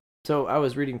 So I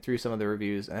was reading through some of the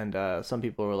reviews, and some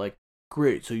people were like,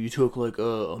 "Great, so you took like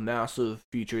a massive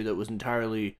feature that was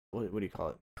entirely what do you call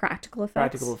it? Practical effects.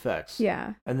 Practical effects.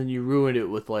 Yeah. And then you ruined it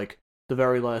with like the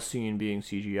very last scene being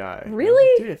CGI.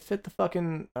 Really? Dude, it fit the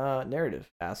fucking narrative,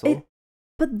 asshole.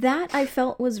 But that I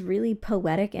felt was really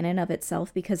poetic in and of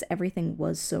itself because everything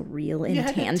was so real and you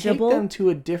had tangible. To take them to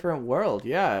a different world.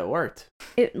 Yeah, it worked.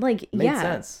 It like Made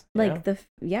sense. Like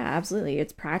absolutely.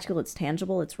 It's practical, it's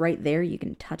tangible, it's right there, you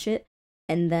can touch it,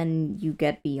 and then you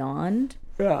get beyond.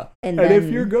 Yeah. And then, then if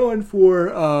you're going for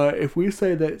if we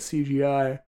say that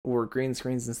CGI or green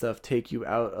screens and stuff take you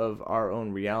out of our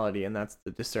own reality, and that's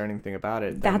the discerning thing about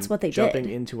it. That's what they jumping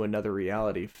did. into another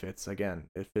reality fits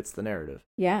it fits the narrative.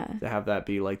 Yeah. To have that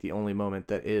be like the only moment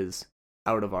that is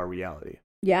out of our reality.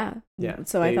 Yeah. Yeah.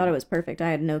 So I thought it was perfect.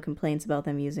 I had no complaints about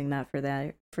them using that for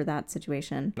that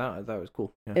situation. No, I thought it was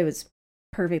cool. Yeah. It was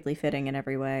perfectly fitting in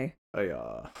every way. Oh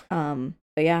yeah.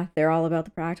 But yeah, they're all about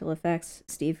the practical effects.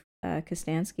 Steve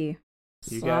Kostansky.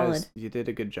 You Solid. guys, you did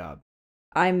a good job.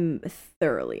 I'm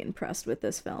thoroughly impressed with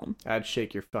this film. I'd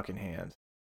shake your fucking hand.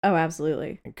 Oh,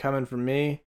 absolutely. And coming from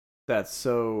me, that's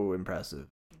so impressive.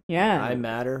 Yeah. I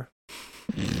matter.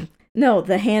 No,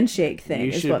 the handshake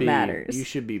thing is what matters. You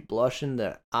should be blushing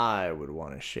that I would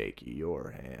want to shake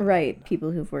your hand. Right.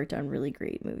 People who've worked on really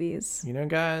great movies. You know,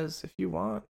 guys, if you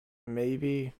want,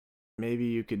 maybe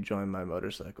you could join my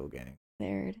motorcycle gang.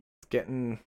 Nerd. It's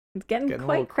getting quite a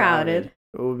little crowded.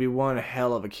 It would be one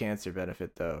hell of a cancer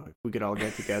benefit, though. If we could all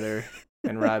get together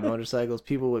and ride motorcycles,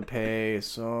 people would pay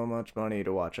so much money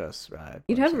to watch us ride.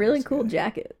 You'd have really cool together.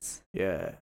 jackets.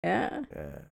 Yeah. Yeah.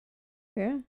 Yeah.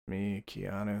 Yeah. Me,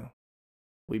 Keanu,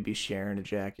 we'd be sharing a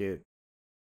jacket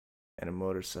and a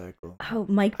motorcycle. Oh,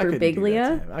 Mike I couldn't do that to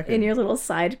him. I Birbiglia in couldn't. your little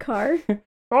sidecar.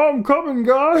 I'm coming,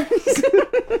 guys.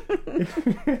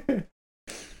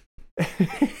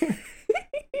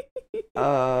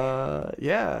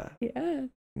 Yeah. Yeah.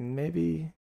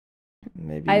 Maybe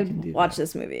I can do watch that.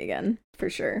 this movie again for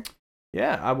sure.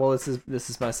 Yeah, well, this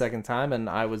is my second time, and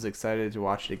I was excited to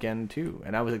watch it again too,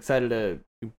 and I was excited to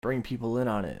bring people in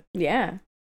on it. Yeah.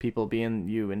 People being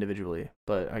you individually,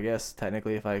 but I guess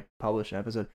technically, if I publish an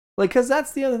episode, like, cause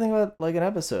that's the other thing about like an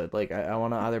episode, like I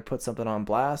want to either put something on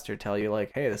blast or tell you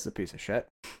like, hey, this is a piece of shit,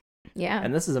 Yeah.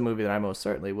 and this is a movie that I most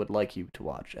certainly would like you to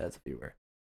watch as a viewer.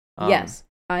 Yes.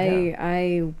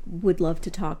 I would love to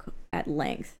talk at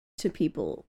length to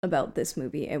people about this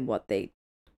movie and what they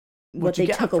you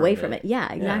get took from away it. from it.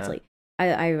 Yeah, exactly.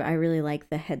 I really like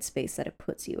the headspace that it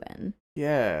puts you in.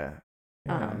 Yeah.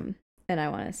 And I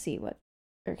want to see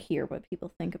or hear what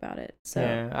people think about it. So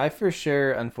Yeah, I for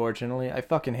sure, unfortunately, I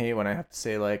fucking hate when I have to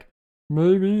say like,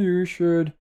 maybe you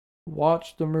should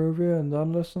watch the movie and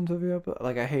then listen to the episode.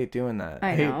 Like, I hate doing that.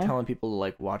 I hate know. telling people to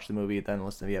like watch the movie then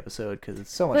listen to the episode because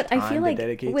it's so much but time I feel like to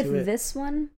dedicate with to it. this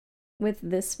one, with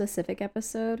this specific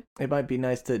episode, It might be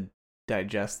nice to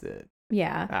digest it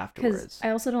yeah, because afterwards. I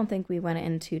also don't think we went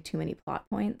into too many plot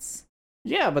points.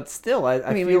 Yeah, but still, I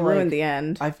I mean, we feel ruined like, the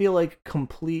end. I feel like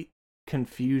complete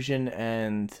confusion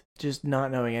and just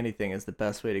not knowing anything is the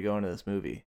best way to go into this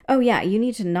movie. Oh yeah, you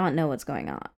need to not know what's going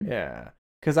on. Yeah.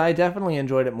 Because I definitely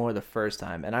enjoyed it more the first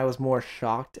time, and I was more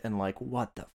shocked and like,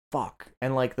 what the fuck?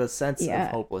 And like the sense Yeah.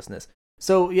 of hopelessness.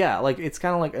 So yeah, like it's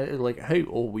kind of like, hey,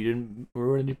 we didn't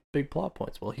ruin any big plot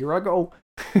points. Well, here I go.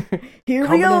 Here we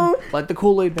Coming go. in like the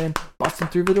Kool-Aid man, busting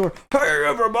through the door. Hey,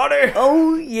 everybody!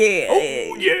 Oh yeah.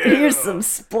 Oh, yeah. Here's some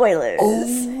spoilers.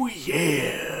 Oh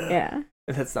yeah. Yeah.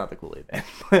 That's not the Kool-Aid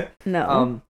man.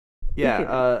 No. Yeah.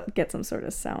 We could get some sort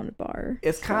of sound bar.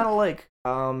 It's kind of like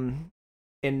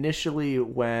initially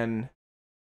when.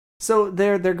 So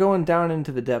they're going down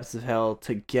into the depths of hell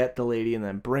to get the lady and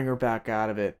then bring her back out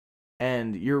of it,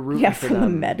 and you're rooting for from them.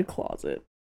 the med closet.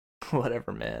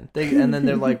 Whatever, man. And then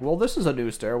they're like, well, this is a new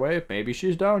stairway. Maybe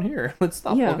she's down here. Let's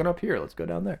stop looking up here. Let's go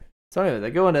down there. So anyway, they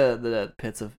go into the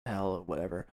pits of hell or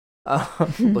whatever,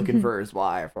 looking for his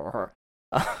wife or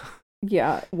her.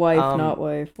 Yeah, wife, not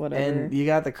wife, whatever. And you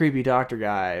got the creepy doctor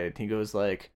guy, and he goes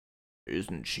like,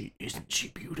 isn't she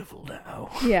beautiful now?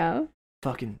 Yeah.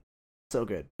 Fucking so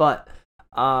good. But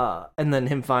and then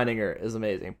him finding her is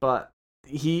amazing. But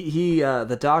he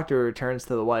the doctor turns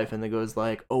to the wife and then goes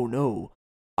like, oh no,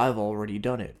 I've already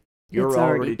done it. You're It's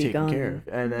already already taken begun. care of.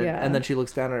 And then she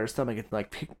looks down at her stomach and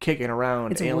like kicking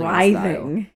around, It's alien writhing.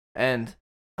 style.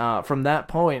 And from that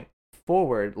point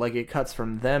forward, like it cuts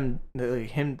from them,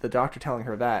 the doctor telling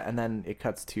her that, and then it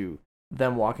cuts to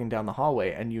them walking down the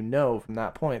hallway, and you know from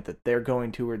that point that they're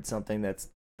going towards something that's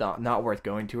not worth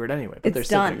going toward anyway. But they're It's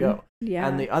still done. gonna go. Yeah.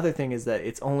 And the other thing is that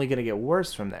it's only gonna get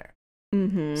worse from there.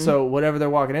 Mm-hmm. So whatever they're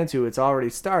walking into, it's already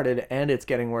started, and it's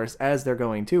getting worse as they're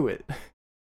going to it.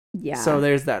 Yeah. So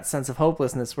there's that sense of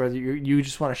hopelessness where you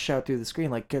just want to shout through the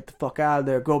screen like, get the fuck out of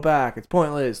there, go back, it's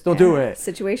pointless, don't do it.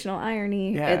 Situational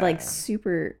irony. Yeah. It like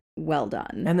super well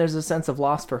done. And there's a sense of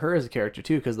loss for her as a character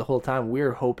too, because the whole time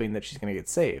we're hoping that she's gonna get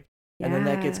saved, and then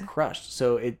that gets Yeah. crushed.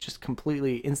 So it just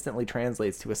completely instantly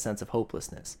translates to a sense of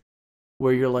hopelessness,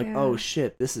 where you're like, oh Yeah.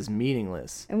 shit, this is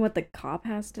meaningless. And what the cop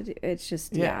has to do, it's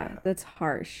just, yeah, that's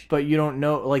harsh. But you don't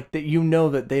know, like, that you know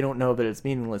that they don't know that it's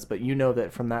meaningless, but you know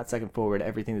that from that second forward,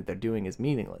 everything that they're doing is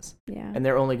meaningless. Yeah. And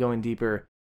they're only going deeper.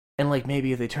 And, like,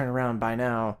 maybe if they turn around by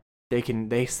now,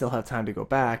 they still have time to go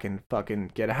back and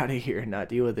fucking get out of here and not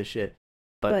deal with this shit.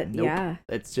 But nope, yeah,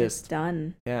 it's just, it's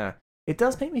done. yeah. It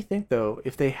does make me think, though,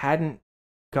 if they hadn't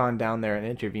gone down there and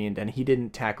intervened and he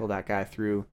didn't tackle that guy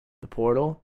through the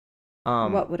portal,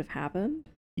 What would have happened?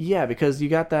 yeah, because you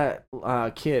got that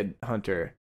kid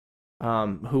hunter,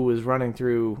 who was running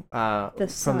through from the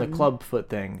sun. club foot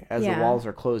thing as the Yeah. walls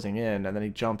are closing in, and then he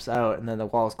jumps out, and then the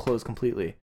walls close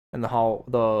completely, and the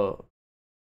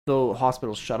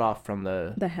hospital's shut off from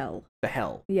the hell.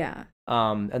 hell. Yeah.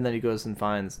 And then he goes and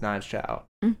finds Knives Chow.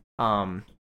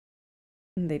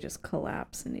 And they just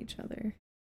collapse in each other.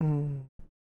 I'm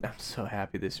so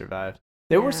happy they survived.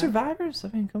 They were Yeah. survivors. I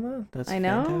mean, come on, that's I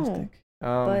know. fantastic.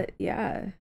 But yeah,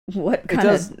 what it kind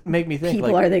does of make me think,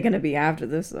 people like, are they going to be after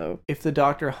this though? if the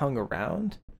doctor hung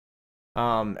around,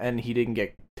 and he didn't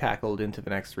get tackled into the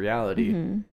next reality,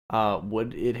 Mhm.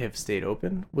 would it have stayed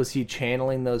open? Was he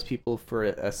channeling those people for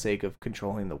a sake of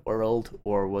controlling the world,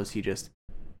 or was he just?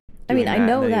 I mean, doing I that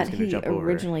know and then that was gonna he jump over?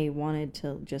 originally wanted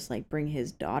to just like bring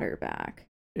his daughter back.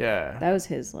 Yeah, That was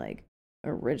his like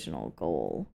original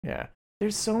goal. yeah.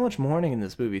 There's so much mourning in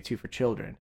this movie too for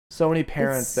children. So many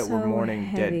parents that were so mourning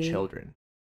heavy. dead children.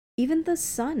 Even the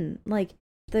son, like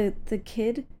the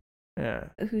kid Yeah.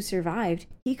 who survived,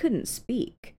 he couldn't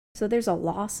speak. So there's a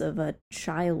loss of a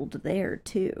child there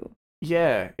too.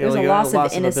 Yeah, There's like a loss of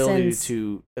ability innocence.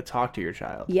 to talk to your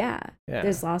child. Yeah. Yeah.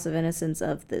 There's loss of innocence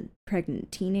of the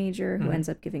pregnant teenager who Mhm. ends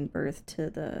up giving birth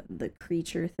to the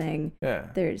creature thing.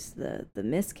 Yeah. There's the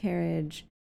miscarriage.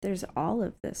 There's all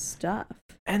of this stuff.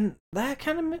 And that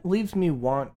kind of leaves me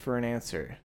want for an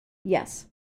answer. Yes.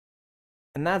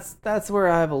 And that's where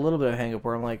I have a little bit of hang up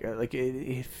where I'm like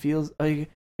it feels like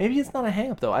maybe it's not a hang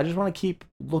up though. I just want to keep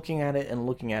looking at it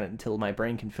until my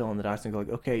brain can fill in the dots and go like,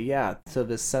 okay, yeah, so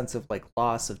this sense of like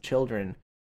loss of children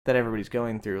that everybody's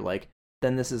going through, like,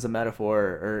 then this is a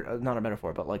metaphor, or not a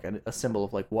metaphor, but like a symbol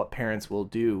of like what parents will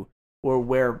do, or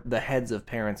where the heads of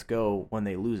parents go when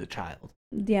they lose a child.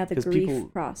 Yeah, the 'Cause grief people-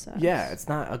 process. Yeah, it's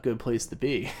not a good place to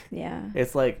be. Yeah.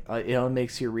 It's like it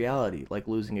makes your reality, like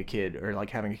losing a kid or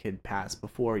like having a kid pass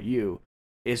before you.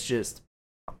 It's just,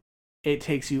 it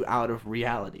takes you out of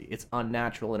reality. It's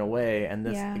unnatural in a way, and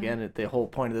this Yeah. again, the whole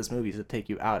point of this movie is to take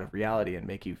you out of reality and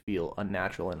make you feel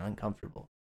unnatural and uncomfortable,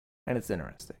 and it's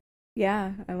interesting.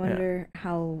 Yeah, I wonder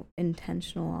how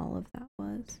intentional all of that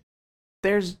was.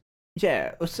 There's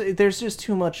just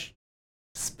too much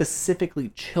specifically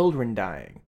children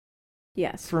dying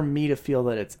Yes. for me to feel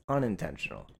that it's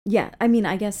unintentional. Yeah, I mean,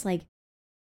 I guess like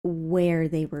where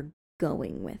they were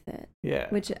going with it, Yeah.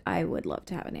 which I would love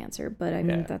to have an answer, but I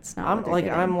mean Yeah. that's not. I'm what they're like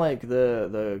getting.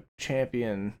 the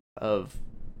champion of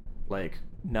like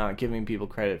not giving people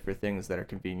credit for things that are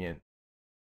convenient.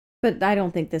 But I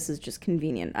don't think this is just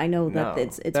convenient. I know that No,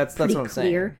 it's that's pretty what I'm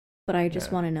clear, saying. but I just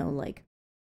Yeah. want to know, like,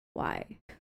 why.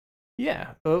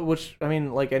 Yeah, which, I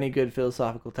mean, like any good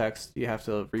philosophical text, you have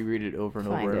to reread it over and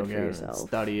Find over it for again, and yourself.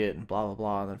 study it, and blah, blah,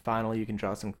 blah, and then finally you can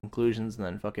draw some conclusions, and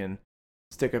then fucking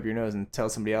stick up your nose and tell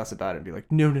somebody else about it and be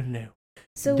like, no, no, no.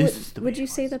 So This is the way would you it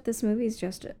say was. that this movie is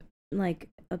just, like,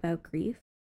 about grief?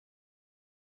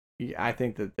 Yeah, I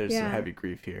think that there's some Yeah. heavy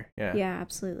grief here. Yeah. Yeah,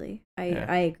 absolutely. Yeah.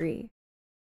 I agree.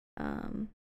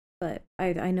 But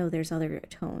I know there's other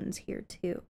tones here,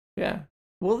 too. Yeah.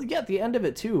 Well, yeah, the end of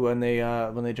it too, when they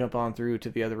jump on through to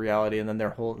the other reality, and then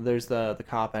there's the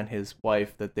cop and his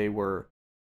wife that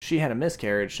she had a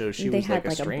miscarriage, so she They was like had,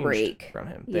 like, a estranged break. from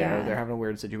him. Yeah. They're having a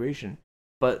weird situation,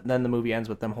 but then the movie ends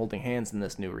with them holding hands in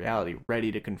this new reality,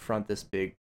 ready to confront this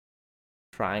big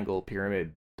triangle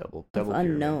pyramid, double pyramid.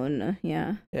 Unknown,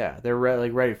 yeah. Yeah, they're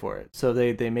ready for it. So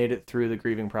they made it through the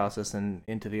grieving process and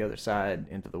into the other side,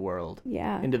 into the world,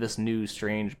 Yeah. into this new,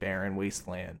 strange, barren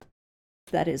wasteland.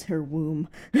 That is her womb.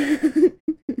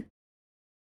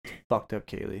 Fucked up,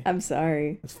 Kaylee. I'm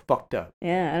sorry. It's fucked up.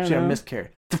 Yeah, I don't She had know. a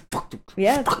miscarriage.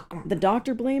 Yeah, the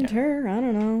doctor blamed her. I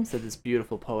don't know. Said this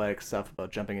beautiful poetic stuff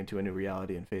about jumping into a new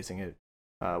reality and facing it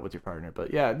with your partner.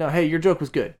 But yeah, no, hey, your joke was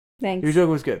good. Thanks. Your joke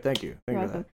was good. Thank you. Thank You're you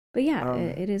for welcome. But yeah, Um,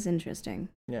 it is interesting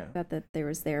that. Yeah. that there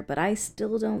was there, but I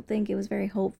still don't think it was very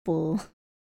hopeful.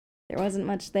 There wasn't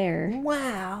much there.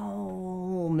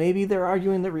 Wow. Maybe they're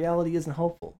arguing that reality isn't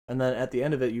hopeful. And then at the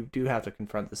end of it, you do have to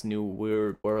confront this new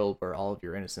weird world where all of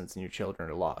your innocence and your children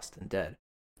are lost and dead.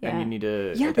 Yeah. And you need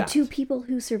to Yeah, adapt. the two people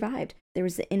who survived. There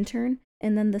was the intern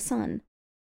and then the son.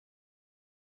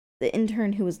 The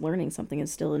intern who was learning something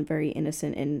is still very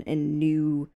innocent and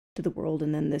new to the world,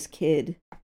 and then this kid.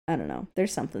 I don't know.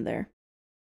 There's something there.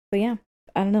 But yeah,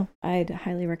 I don't know. I'd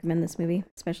highly recommend this movie,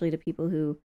 especially to people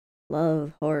who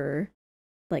love horror,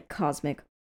 like cosmic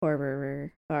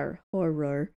horror or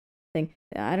horror thing.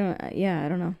 I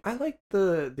don't know. I like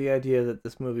the idea that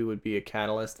this movie would be a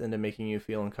catalyst into making you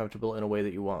feel uncomfortable in a way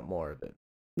that you want more of it.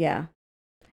 Yeah.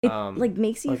 It like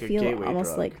makes you like a feel gateway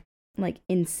almost drug. like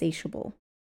insatiable.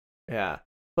 Yeah.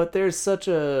 But there's such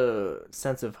a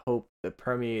sense of hope that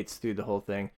permeates through the whole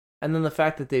thing. And then the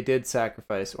fact that they did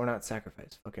sacrifice, or not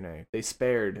sacrifice, fucking A, they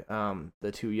spared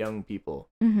the two young people.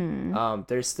 Mm-hmm.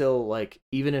 There's still, like,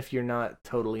 even if you're not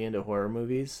totally into horror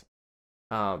movies,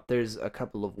 there's a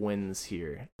couple of wins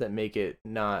here that make it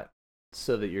not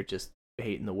so that you're just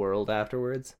hating the world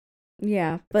afterwards.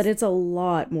 Yeah, but it's a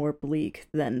lot more bleak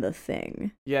than The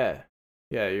Thing. Yeah.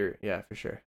 Yeah, for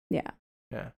sure. Yeah.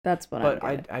 Yeah. That's what But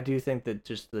I'm I do think that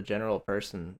just the general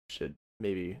person should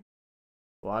maybe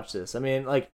watch this. I mean,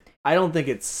 like, I don't think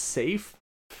it's safe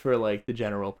for, like, the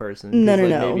general person. No. 'cause,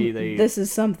 like, maybe This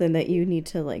is something that you need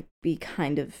to, like, be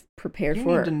kind of prepared you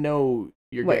for. need to know what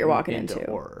you're getting walking into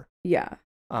into. horror. Yeah.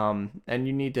 And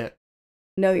you need to.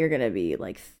 No, you're going to be,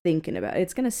 like, thinking about it.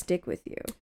 It's going to stick with you.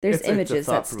 There's It's a images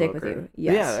that stick with thought-provoker.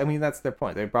 you. Yes. Yeah, I mean, that's their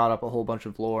point. They brought up a whole bunch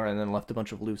of lore and then left a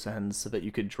bunch of loose ends so that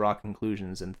you could draw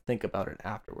conclusions and think about it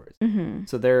afterwards. Mm-hmm.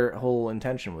 So their whole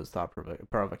intention was thought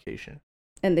provocation.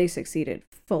 And they succeeded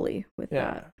fully with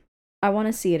Yeah. that. I want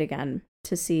to see it again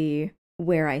to see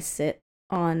where I sit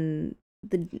on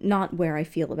not where I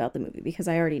feel about the movie, because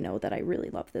I already know that I really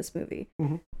love this movie.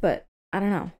 Mhm. But I don't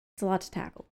know. It's a lot to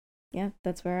tackle. Yeah,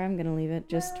 that's where I'm going to leave it.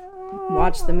 Just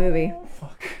watch the movie.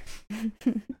 Fuck.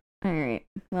 All right.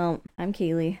 Well, I'm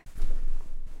Kaylee.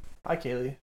 Hi,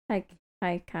 Kaylee.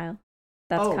 Hi, Kyle.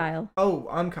 That's Oh. Kyle. Oh,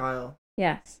 I'm Kyle.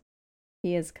 Yes,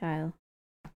 he is Kyle.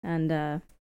 And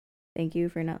thank you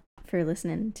for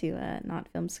listening to Not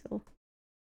Film School.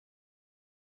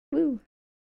 Woo!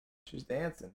 She's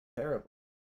dancing. Terrible.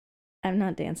 I'm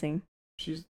not dancing.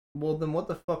 Well, then what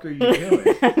the fuck are you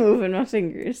doing? I'm moving my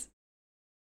fingers.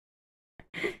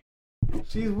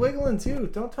 She's wiggling too.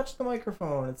 Don't touch the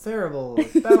microphone. It's terrible.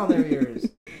 It's bad on their ears.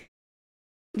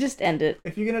 Just end it.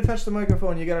 If you're gonna touch the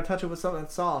microphone, you gotta touch it with something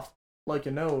that's soft, like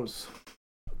your nose.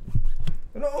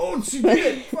 Oh, she did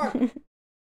it! Fuck!